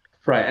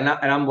 Right. And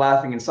I'm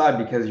laughing inside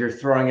because you're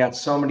throwing out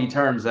so many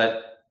terms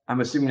that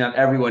I'm assuming not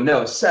everyone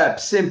knows. SEP,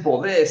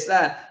 simple, this,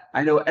 that.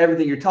 I know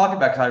everything you're talking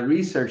about because I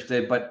researched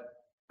it,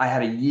 but I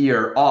had a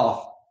year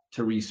off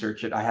to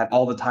research it. I had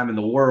all the time in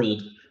the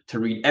world to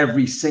read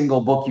every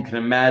single book you can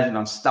imagine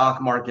on stock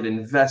market,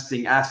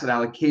 investing, asset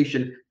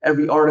allocation,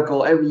 every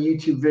article, every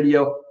YouTube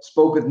video,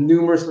 spoke with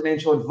numerous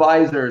financial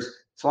advisors.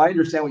 So I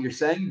understand what you're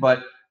saying,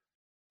 but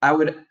I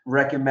would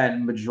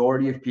recommend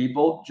majority of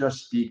people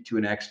just speak to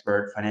an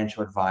expert,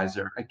 financial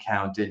advisor,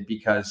 accountant,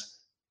 because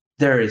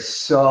there is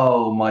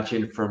so much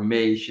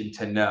information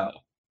to know.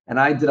 And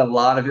I did a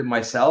lot of it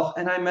myself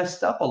and I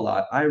messed up a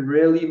lot. I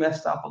really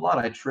messed up a lot.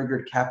 I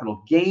triggered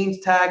capital gains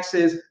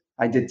taxes.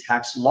 I did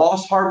tax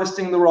loss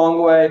harvesting the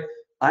wrong way.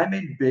 I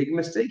made big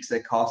mistakes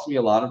that cost me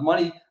a lot of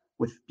money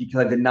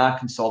because I did not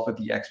consult with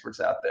the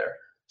experts out there.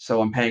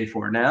 So I'm paying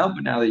for it now,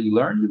 but now that you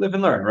learn, you live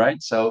and learn,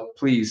 right? So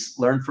please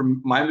learn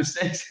from my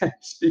mistakes and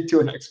speak to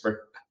an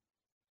expert.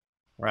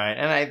 Right.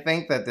 And I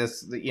think that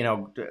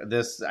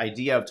this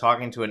idea of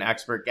talking to an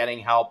expert, getting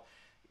help,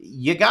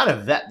 you got to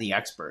vet the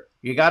expert.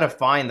 You got to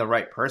find the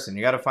right person.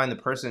 You got to find the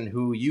person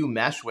who you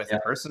mesh with Yeah.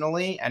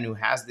 personally and who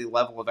has the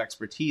level of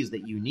expertise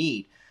that you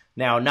need.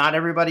 Now, not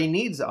everybody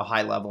needs a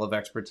high level of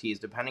expertise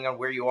depending on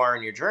where you are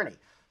in your journey.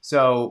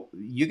 So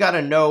you got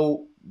to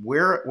know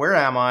where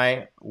am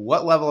I?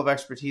 What level of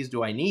expertise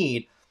do I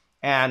need?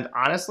 And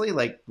honestly,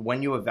 like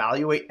when you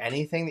evaluate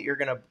anything that you're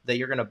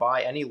gonna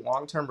buy, any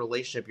long-term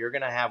relationship you're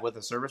gonna have with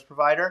a service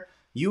provider,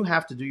 you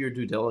have to do your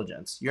due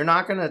diligence. You're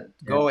not gonna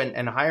Yeah. go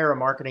and hire a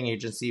marketing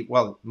agency.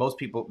 Well,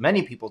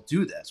 many people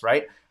do this,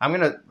 right? I'm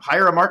gonna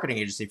hire a marketing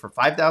agency for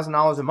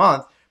 $5,000 a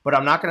month, but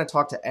I'm not gonna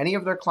talk to any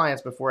of their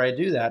clients before I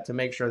do that to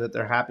make sure that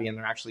they're happy and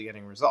they're actually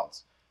getting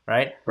results,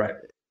 right? Right.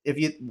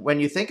 When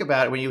you think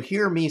about it, when you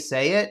hear me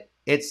say it,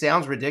 it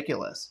sounds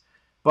ridiculous.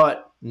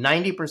 But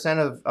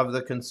 90% of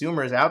the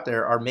consumers out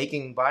there are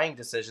making buying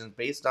decisions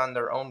based on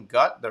their own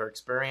gut, their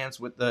experience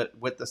with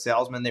the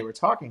salesman they were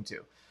talking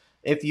to.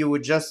 If you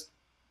would just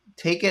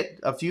take it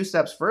a few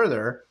steps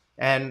further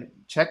and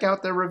check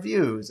out their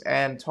reviews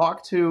and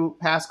talk to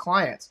past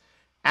clients,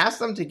 ask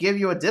them to give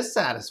you a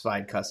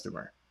dissatisfied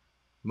customer.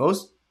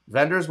 Most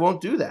vendors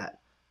won't do that,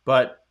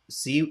 but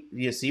see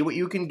what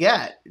you can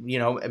get.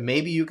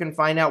 Maybe you can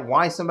find out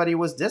why somebody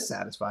was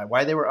dissatisfied,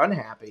 why they were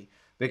unhappy,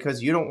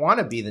 because you don't want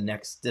to be the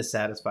next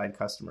dissatisfied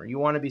customer. You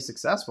want to be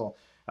successful,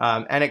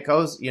 and it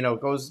goes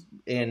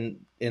in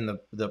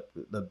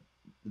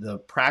the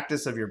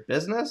practice of your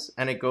business,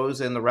 and it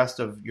goes in the rest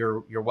of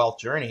your wealth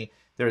journey.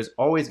 There's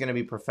always going to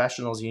be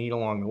professionals you need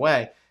along the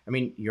way. I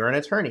mean, you're an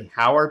attorney.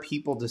 How are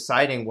people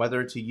deciding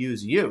whether to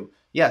use you?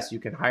 Yes, you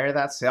can hire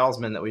that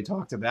salesman that we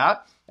talked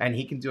about, and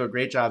he can do a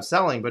great job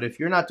selling. But if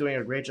you're not doing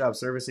a great job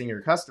servicing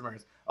your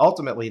customers,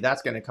 ultimately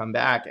that's going to come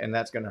back and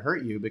that's going to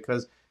hurt you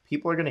because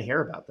people are going to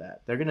hear about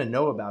that. They're going to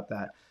know about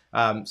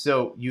that.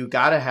 So you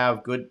got to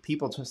have good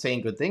people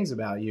saying good things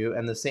about you.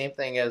 And the same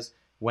thing is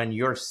when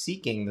you're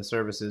seeking the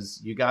services,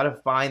 you got to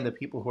find the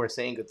people who are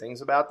saying good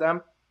things about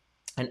them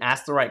and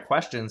ask the right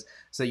questions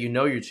so you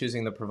know you're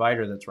choosing the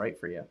provider that's right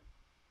for you.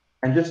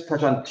 And just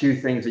touch on two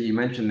things that you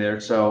mentioned there.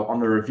 So on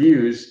the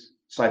reviews,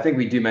 so I think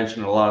we do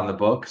mention it a lot in the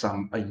book because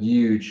I'm a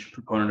huge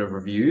proponent of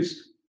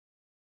reviews.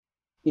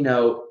 You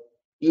know,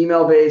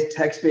 email-based,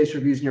 text-based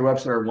reviews in your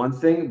website are one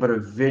thing, but a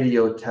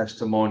video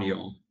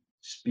testimonial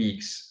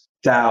speaks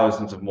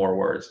thousands of more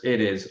words. It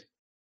is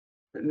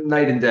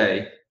night and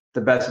day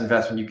the best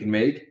investment you can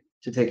make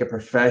to take a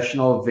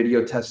professional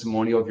video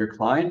testimonial of your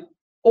client,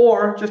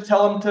 or just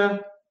tell them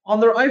to on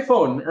their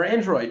iPhone or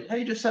Android,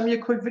 hey, just send me a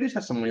quick video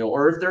testimonial.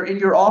 Or if they're in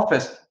your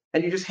office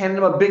and you just hand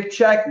them a big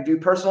check and do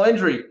personal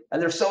injury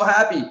and they're so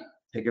happy,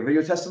 take a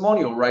video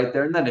testimonial right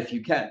there and then if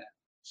you can.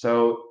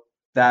 So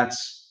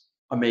that's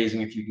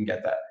amazing if you can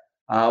get that.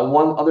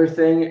 One other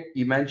thing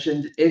you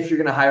mentioned, if you're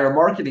going to hire a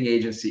marketing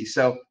agency.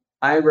 So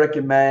I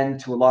recommend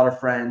to a lot of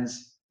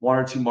friends one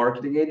or two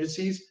marketing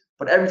agencies,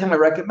 but every time I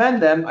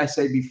recommend them, I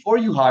say before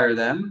you hire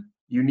them,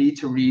 you need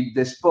to read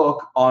this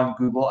book on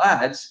Google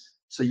Ads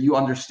so you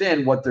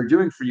understand what they're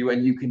doing for you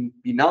and you can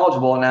be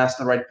knowledgeable and ask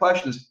the right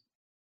questions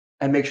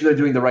and make sure they're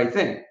doing the right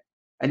thing.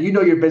 And you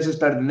know your business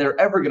better than they're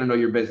ever going to know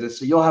your business.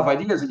 So you'll have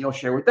ideas that you'll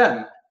share with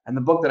them. And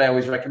the book that I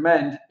always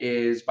recommend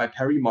is by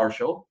Perry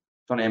Marshall.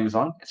 It's on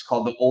Amazon. It's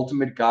called The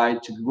Ultimate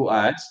Guide to Google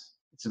Ads.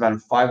 It's about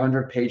a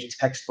 500-page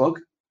textbook.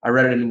 I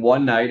read it in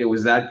one night. It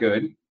was that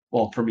good.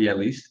 Well, for me at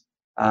least.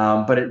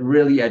 But it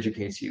really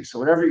educates you. So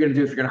whatever you're going to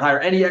do, if you're going to hire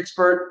any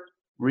expert,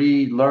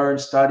 read, learn,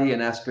 study,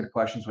 and ask good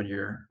questions when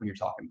you're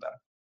talking to them.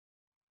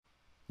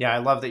 Yeah, I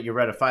love that you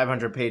read a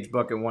 500-page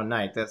book in one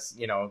night. That's,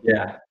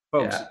 Yeah.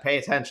 folks, Yeah. pay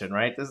attention,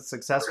 right? This is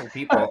successful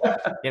people.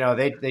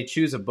 They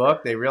choose a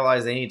book, they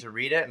realize they need to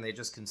read it, and they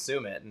just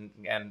consume it,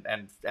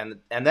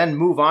 and then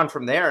move on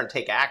from there and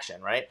take action,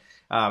 right?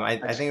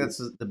 I think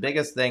that's the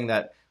biggest thing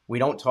that we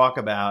don't talk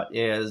about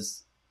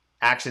is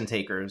action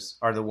takers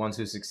are the ones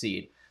who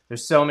succeed.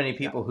 There's so many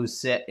people who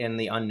sit in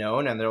the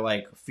unknown and they're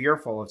like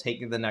fearful of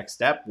taking the next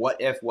step. What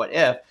if,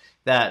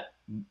 that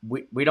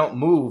we don't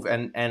move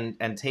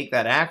and take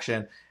that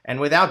action. And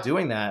without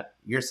doing that,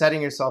 you're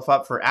setting yourself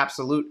up for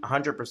absolute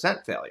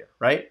 100% failure,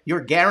 right?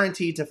 You're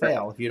guaranteed to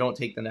fail if you don't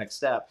take the next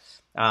step.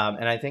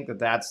 And I think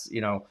that's,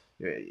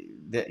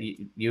 that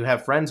you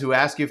have friends who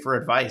ask you for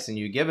advice and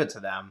you give it to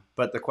them,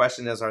 but the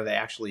question is, are they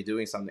actually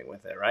doing something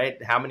with it,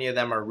 right? How many of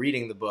them are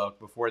reading the book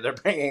before they're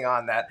bringing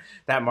on that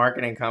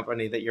marketing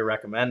company that you're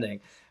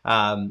recommending?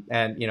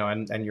 And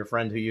your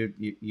friend who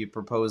you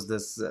propose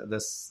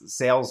this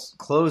sales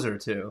closer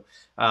to,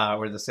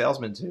 or the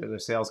salesman to, the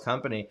sales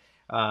company,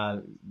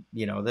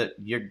 that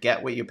you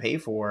get what you pay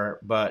for.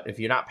 But if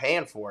you're not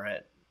paying for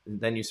it,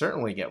 then you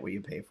certainly get what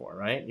you pay for,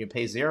 right? You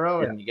pay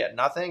zero Yeah. and you get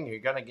nothing. You're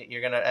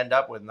gonna end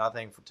up with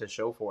nothing to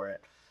show for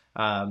it.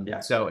 Yeah.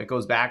 So it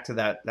goes back to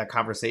that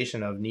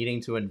conversation of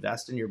needing to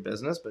invest in your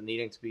business, but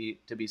needing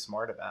to be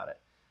smart about it.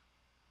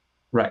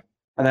 Right.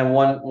 And then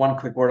one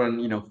quick word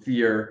on,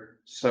 fear.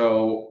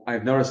 So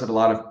I've noticed that a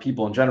lot of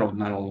people in general,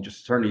 not only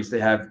just attorneys, they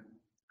have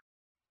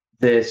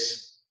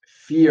this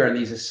fear and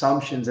these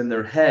assumptions in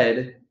their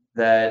head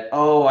that,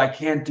 oh, I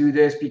can't do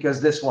this because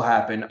this will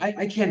happen.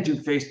 I can't do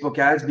Facebook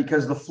ads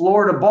because the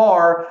Florida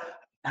bar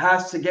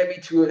has to get me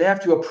to, they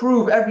have to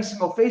approve every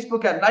single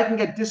Facebook ad and I can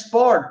get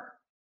disbarred.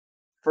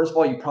 First of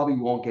all, you probably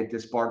won't get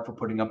disbarred for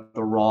putting up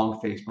the wrong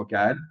Facebook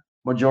ad.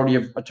 Majority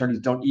of attorneys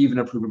don't even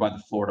approve it by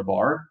the Florida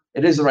bar.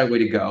 It is the right way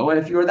to go. And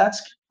if you're that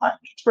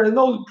scared,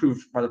 they'll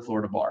approve by the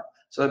Florida bar.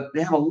 So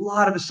they have a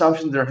lot of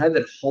assumptions in their head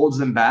that holds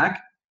them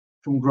back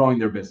from growing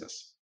their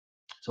business.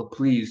 So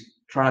please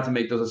try not to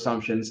make those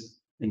assumptions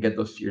and get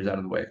those fears out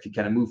of the way if you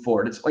can and move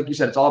forward. It's like you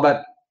said, it's all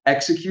about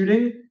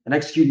executing and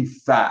executing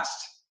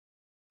fast.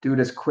 Do it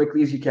as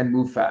quickly as you can,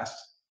 move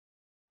fast.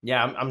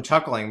 Yeah, I'm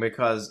chuckling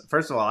because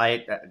first of all,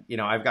 I've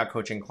got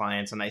coaching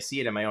clients and I see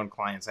it in my own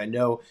clients. I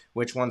know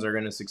which ones are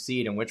going to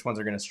succeed and which ones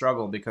are going to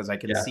struggle because I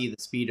can Yeah. see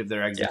the speed of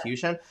their Yeah.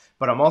 execution.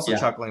 But I'm also Yeah.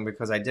 chuckling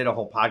because I did a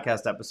whole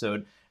podcast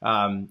episode.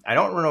 I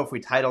don't know if we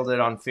titled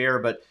it Unfair,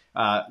 but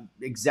the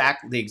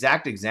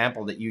exact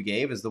example that you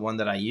gave is the one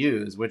that I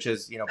use, which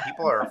is,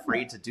 people are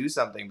afraid to do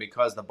something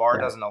because the bar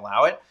Yeah. doesn't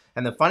allow it.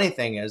 And the funny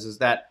thing is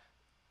that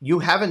you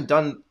haven't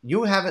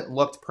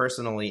looked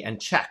personally and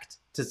checked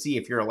to see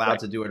if you're allowed Right.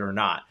 to do it or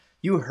not.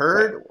 You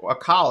heard a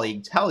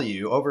colleague tell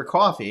you over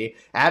coffee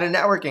at a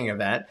networking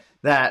event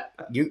that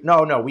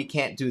no, we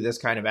can't do this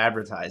kind of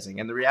advertising.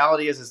 And the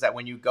reality is that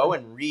when you go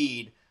and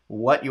read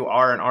what you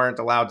are and aren't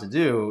allowed to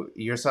do,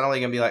 you're suddenly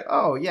going to be like,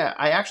 oh yeah,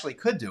 I actually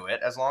could do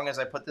it as long as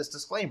I put this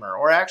disclaimer,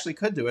 or I actually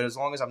could do it as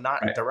long as I'm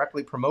not Right.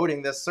 directly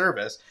promoting this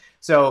service.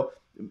 So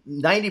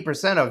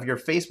 90% of your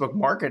Facebook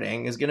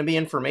marketing is going to be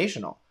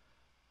informational.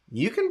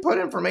 You can put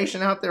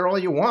information out there all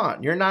you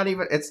want.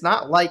 It's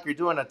not like you're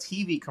doing a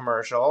TV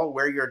commercial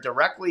where you're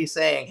directly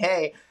saying,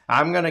 hey,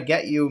 I'm going to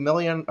get you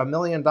 $1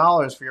 million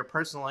for your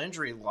personal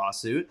injury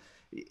lawsuit.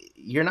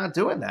 You're not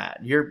doing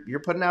that.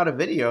 You're putting out a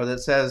video that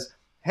says,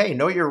 hey,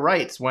 know your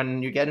rights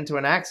when you get into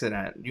an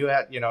accident. You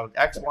have,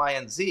 X, Y,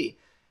 and Z.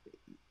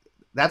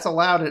 That's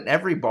allowed in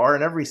every bar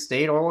in every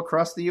state all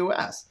across the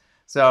US.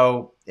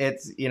 So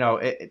it's,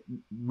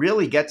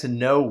 really get to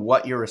know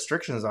what your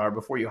restrictions are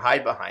before you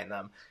hide behind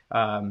them,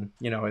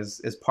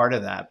 is part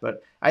of that.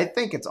 But I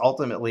think it's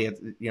ultimately,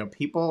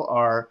 people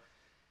are,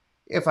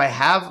 if I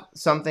have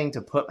something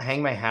to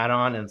hang my hat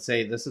on and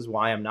say, this is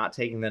why I'm not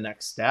taking the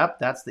next step,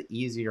 that's the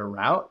easier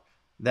route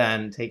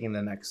than taking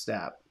the next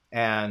step.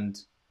 And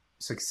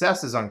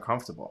success is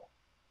uncomfortable.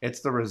 It's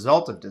the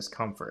result of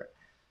discomfort.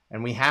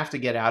 And we have to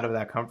get out of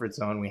that comfort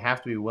zone. We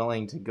have to be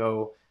willing to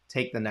go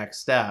take the next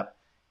step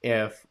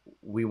if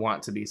we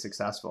want to be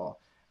successful.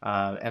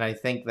 And I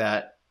think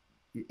that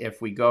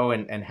if we go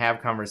and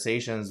have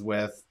conversations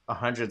with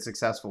 100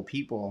 successful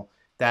people,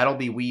 that'll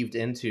be weaved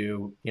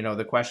into,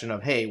 the question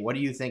of, hey, what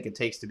do you think it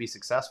takes to be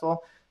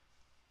successful,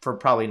 for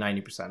probably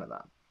 90% of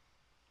them.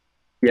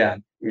 Yeah.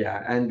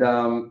 Yeah. And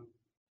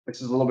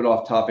this is a little bit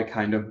off topic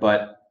kind of,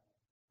 but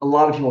a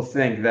lot of people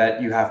think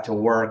that you have to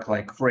work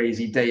like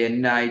crazy day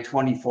and night,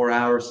 24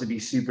 hours to be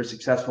super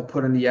successful,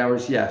 put in the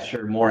hours. Yeah,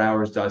 sure, more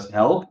hours does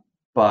help,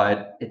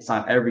 but it's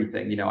not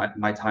everything.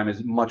 My time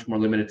is much more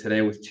limited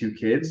today with 2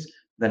 kids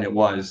than it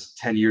was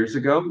 10 years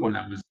ago when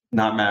I was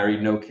not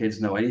married, no kids,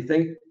 no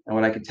anything. And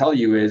what I can tell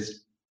you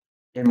is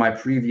in my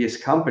previous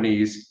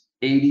companies,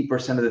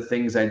 80% of the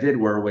things I did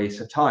were a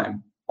waste of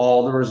time.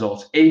 All the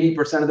results,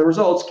 80% of the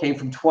results came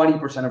from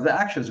 20% of the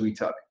actions we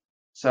took.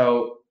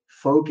 So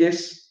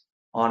focus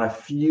on a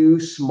few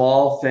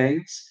small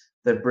things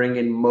that bring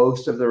in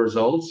most of the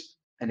results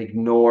and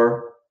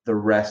ignore the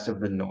rest of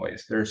the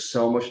noise. There's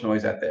so much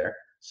noise out there.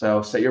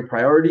 So set your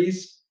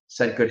priorities,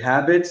 set good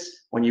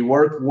habits. When you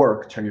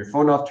work, turn your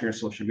phone off, turn your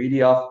social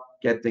media off,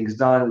 get things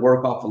done,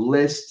 work off a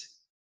list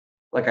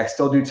like I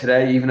still do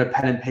today, even a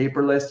pen and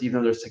paper list, even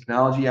though there's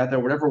technology out there,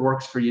 whatever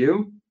works for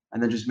you.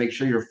 And then just make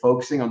sure you're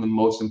focusing on the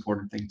most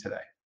important thing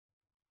today.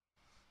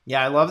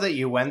 Yeah, I love that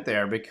you went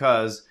there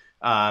because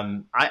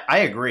I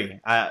agree.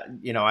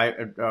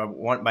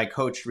 My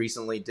coach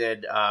recently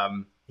did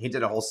he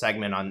did a whole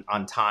segment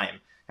on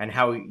time and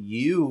how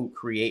you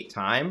create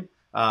time.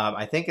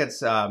 I think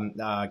it's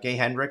Gay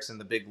Hendricks in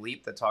The Big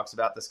Leap that talks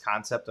about this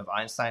concept of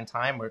Einstein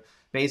time, where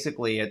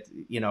basically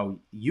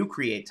you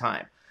create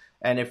time,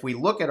 and if we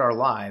look at our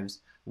lives,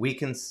 we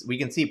can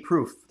see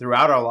proof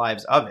throughout our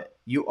lives of it.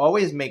 you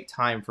always make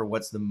time for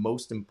what's the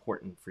most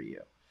important for you.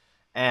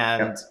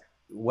 And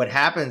what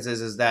happens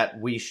is that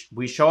we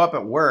show up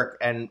at work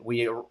and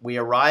we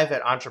arrive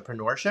at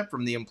entrepreneurship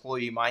from the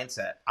employee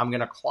mindset. I'm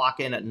going to clock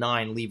in at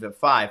 9, leave at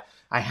 5.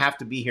 I have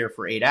to be here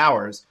for 8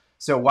 hours.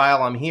 So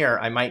while I'm here,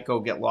 I might go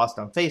get lost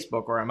on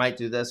Facebook, or I might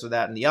do this or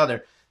that and the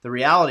other. The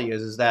reality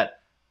is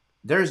that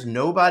there's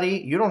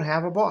nobody, you don't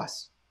have a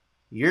boss.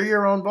 You're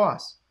your own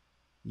boss.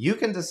 You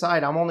can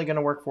decide I'm only going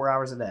to work 4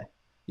 hours a day.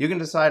 You can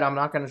decide I'm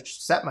not going to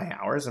set my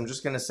hours. I'm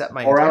just going to set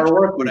my intention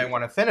of what I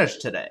want to finish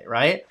today,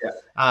 right?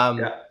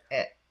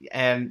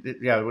 And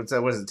what's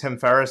it? Tim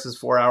Ferriss's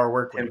 4-hour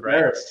work week, right?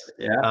 Ferriss.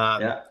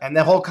 And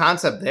the whole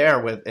concept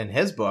there in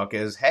his book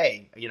is,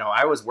 hey,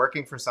 I was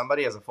working for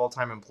somebody as a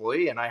full-time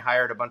employee, and I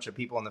hired a bunch of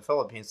people in the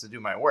Philippines to do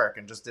my work,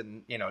 and just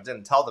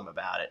didn't tell them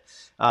about it.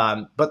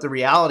 But the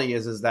reality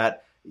is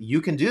that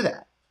you can do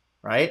that,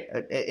 right?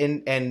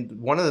 And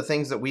one of the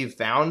things that we've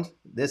found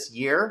this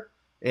year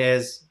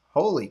is,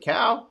 holy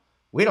cow,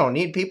 we don't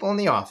need people in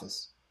the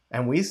office,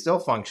 and we still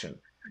function,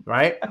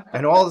 right?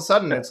 And all of a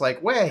sudden it's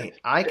like, wait,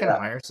 I can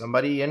hire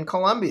somebody in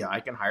Colombia.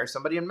 I can hire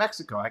somebody in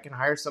Mexico. I can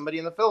hire somebody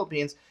in the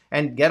Philippines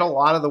and get a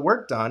lot of the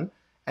work done.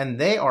 And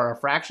they are a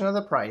fraction of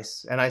the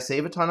price, and I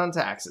save a ton on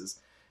taxes.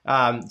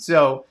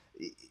 So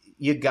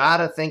you got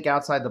to think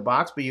outside the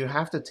box, but you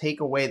have to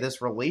take away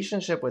this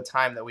relationship with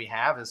time that we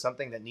have is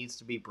something that needs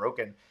to be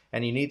broken.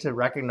 And you need to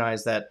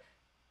recognize that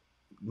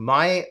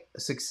my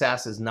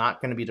success is not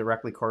going to be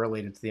directly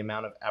correlated to the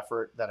amount of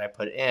effort that I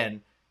put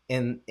in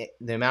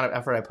the amount of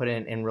effort I put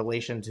in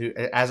relation to,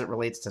 as it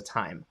relates to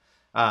time.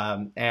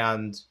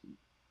 And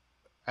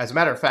as a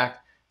matter of fact,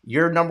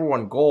 your number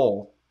one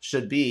goal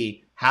should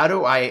be, how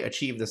do I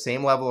achieve the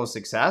same level of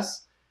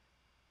success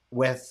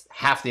with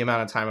half the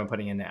amount of time I'm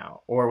putting in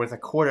now, or with a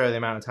quarter of the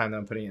amount of time that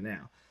I'm putting in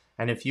now?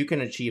 And if you can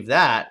achieve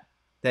that,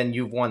 then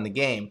you've won the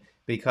game,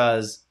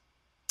 because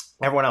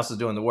everyone else is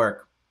doing the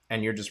work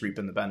and you're just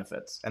reaping the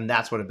benefits. And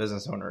that's what a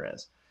business owner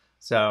is.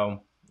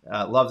 So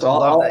love that you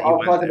I'll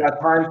went talk there.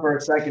 about time for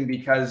a second,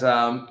 because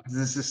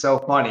this is so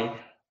funny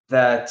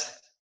that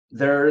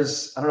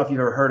there's, I don't know if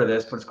you've ever heard of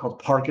this, but it's called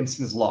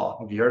Parkinson's Law.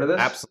 Have you heard of this?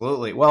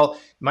 Absolutely. Well,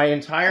 my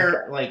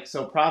entire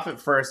so Profit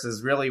First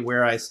is really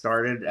where I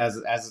started as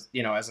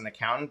an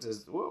accountant.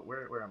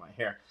 Where am I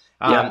here?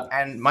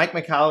 And Mike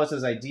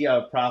Michalowicz's idea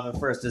of Profit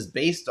First is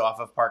based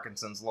off of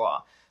Parkinson's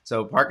Law.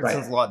 So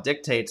Parkinson's Law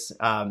dictates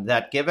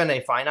that given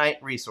a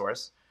finite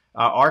resource,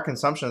 our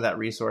consumption of that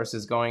resource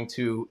is going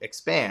to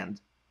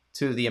expand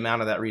to the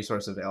amount of that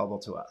resource available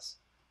to us.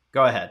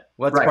 Go ahead.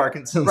 What's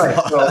Parkinson's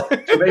Law? So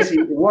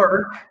basically,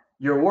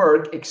 your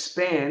work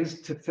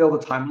expands to fill the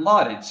time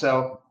allotted.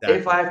 So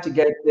if I have to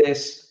get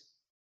this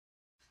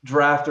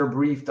draft or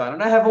brief done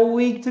and I have a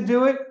week to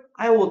do it,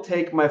 I will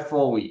take my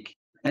full week,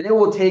 and it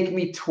will take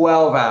me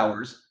 12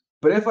 hours.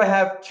 But if I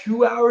have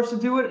 2 hours to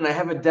do it and I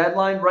have a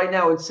deadline right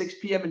now at 6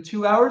 p.m. in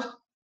 2 hours,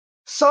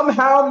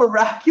 somehow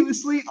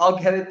miraculously I'll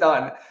get it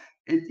done.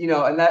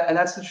 And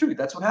that's the truth.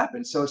 That's what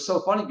happens. So it's so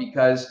funny,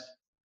 because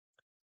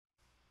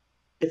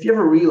if you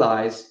ever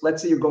realize,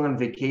 let's say you're going on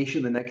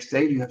vacation the next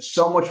day, you have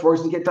so much work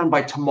to get done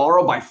by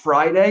tomorrow, by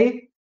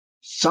Friday,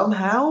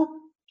 somehow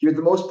you're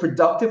the most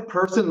productive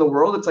person in the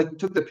world. It's like you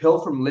took the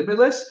pill from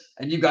Limitless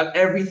and you got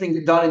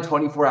everything done in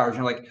 24 hours.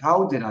 You're like,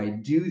 how did I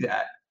do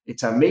that?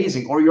 It's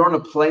amazing. Or you're on a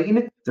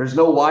plane, there's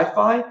no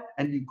Wi-Fi,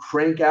 and you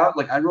crank out.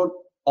 Like, I wrote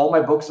all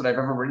my books that I've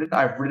ever written,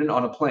 I've written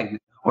on a plane,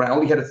 when I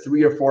only had a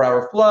 3 or 4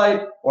 hour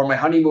flight, or my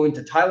honeymoon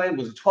to Thailand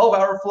was a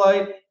 12-hour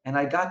flight, and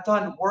I got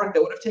done work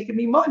that would have taken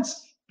me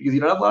months, because you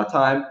don't have a lot of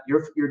time,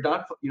 you're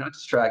not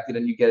distracted,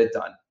 and you get it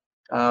done.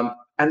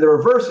 And the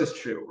reverse is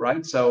true,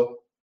 right? So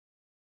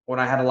when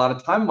I had a lot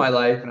of time in my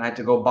life and I had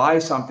to go buy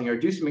something or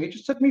do something, it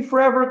just took me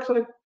forever, because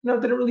it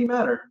didn't really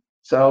matter.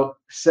 So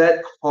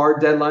set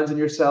hard deadlines on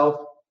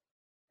yourself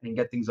and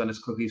get things done as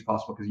quickly as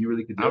possible, because you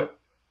really could do it.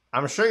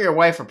 I'm sure your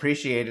wife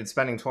appreciated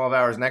spending 12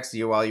 hours next to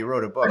you while you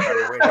wrote a book on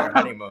your way to your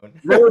honeymoon.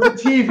 There was a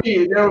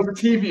TV.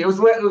 It was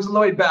on the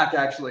way back,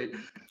 actually.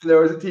 So there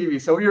was a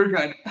TV, so we were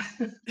good.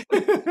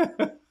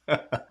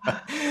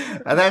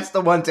 And that's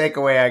the one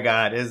takeaway I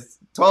got, is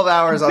 12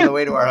 hours on the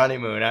way to our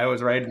honeymoon. I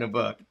was writing a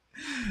book.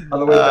 On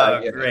the way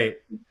back, yeah. Great.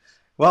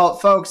 Well,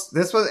 folks,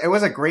 it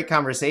was a great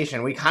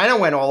conversation. We kind of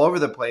went all over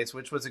the place,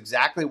 which was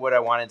exactly what I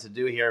wanted to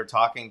do here,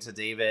 talking to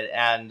David.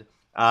 And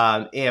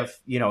if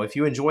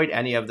you enjoyed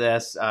any of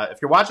this,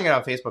 if you're watching it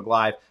on Facebook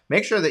Live,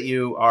 make sure that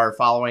you are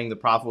following the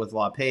Profit with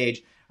Law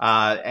page.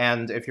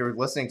 And if you're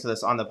listening to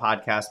this on the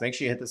podcast, make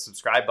sure you hit the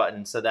subscribe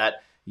button so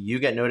that you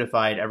get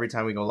notified every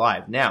time we go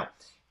live. Now,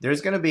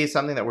 there's going to be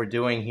something that we're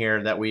doing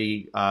here that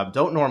we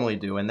don't normally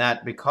do, and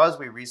that, because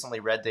we recently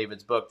read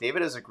David's book,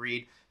 David has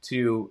agreed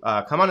to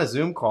come on a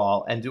Zoom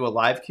call and do a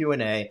live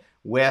Q&A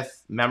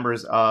with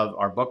members of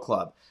our book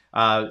club.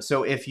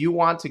 So if you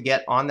want to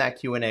get on that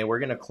Q&A, we're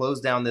going to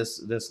close down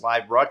this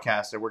live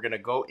broadcast, and we're going to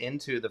go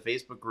into the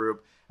Facebook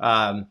group.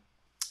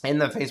 In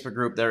the Facebook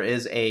group, there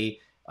is a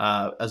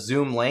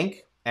Zoom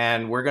link,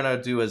 and we're going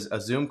to do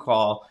a Zoom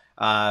call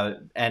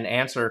and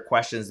answer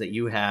questions that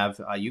you have.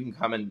 You can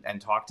come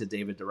and talk to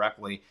David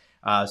directly.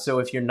 So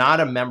if you're not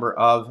a member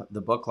of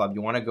the book club,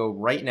 you want to go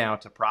right now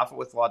to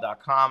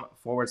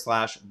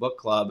profitwithlaw.com/book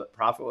club,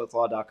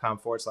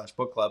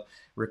 profitwithlaw.com/book club,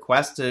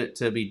 request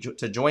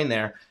to join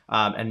there,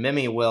 and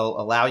Mimi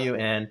will allow you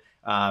in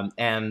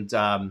and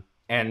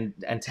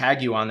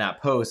tag you on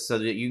that post so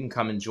that you can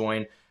come and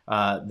join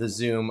the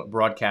Zoom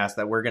broadcast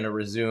that we're going to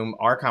resume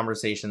our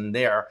conversation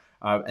there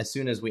as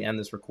soon as we end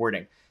this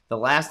recording. The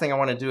last thing I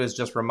want to do is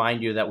just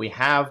remind you that we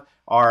have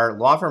our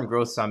Law Firm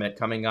Growth Summit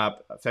coming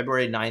up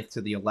February 9th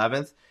to the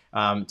 11th.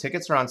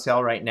 Tickets are on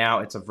sale right now.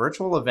 It's a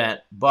virtual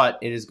event, but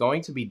it is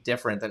going to be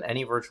different than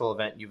any virtual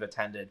event you've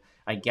attended.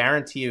 I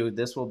guarantee you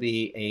this will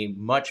be a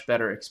much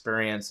better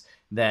experience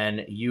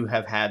than you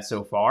have had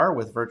so far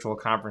with virtual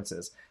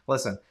conferences.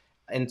 Listen,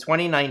 in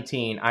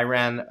 2019, I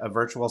ran a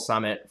virtual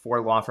summit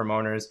for law firm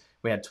owners.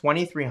 We had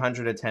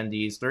 2,300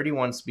 attendees,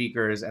 31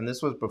 speakers, and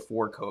this was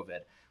before COVID.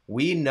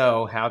 We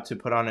know how to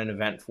put on an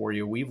event for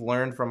you. We've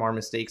learned from our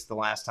mistakes the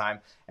last time,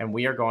 and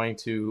we are going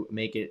to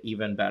make it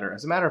even better.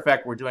 As a matter of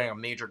fact, we're doing a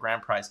major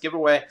grand prize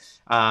giveaway.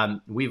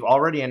 We've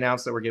already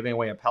announced that we're giving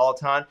away a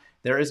Peloton.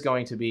 There is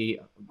going to be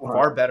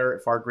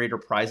far greater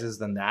prizes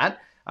than that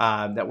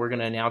we're going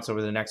to announce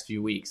over the next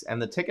few weeks.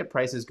 And the ticket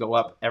prices go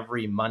up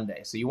every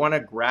Monday. So you want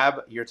to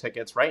grab your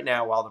tickets right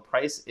now while the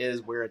price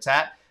is where it's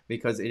at,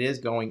 because it is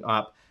going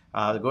up.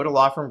 Go to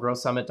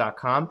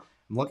lawfirmgrowthsummit.com.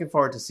 I'm looking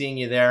forward to seeing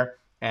you there.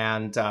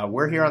 And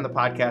we're here on the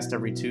podcast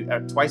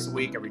twice a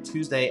week, every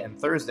Tuesday and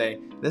Thursday.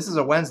 This is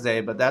a Wednesday,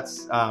 but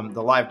that's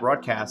the live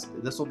broadcast.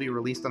 This will be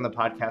released on the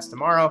podcast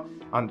tomorrow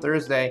on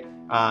Thursday,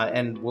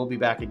 and we'll be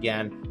back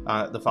again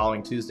the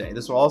following Tuesday.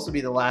 This will also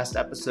be the last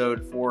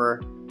episode for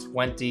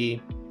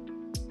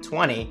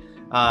 2020.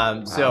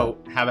 So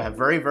have a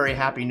very, very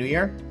happy New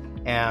Year,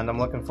 and I'm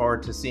looking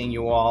forward to seeing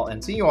you all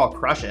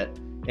crush it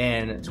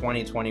in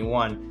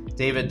 2021.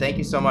 David, thank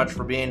you so much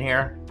for being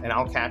here, and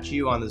I'll catch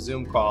you on the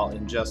Zoom call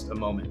in just a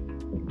moment.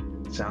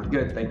 Sounds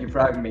good. Thank you for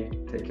having me.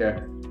 Take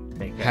care.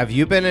 Have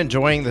you been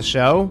enjoying the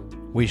show?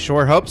 We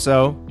sure hope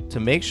so.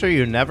 To make sure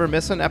you never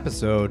miss an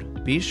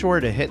episode, be sure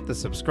to hit the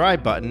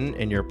subscribe button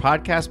in your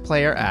podcast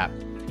player app.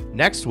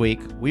 Next week,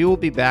 we will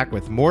be back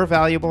with more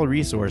valuable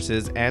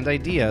resources and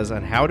ideas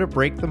on how to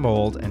break the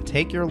mold and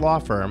take your law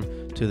firm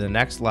to the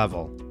next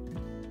level.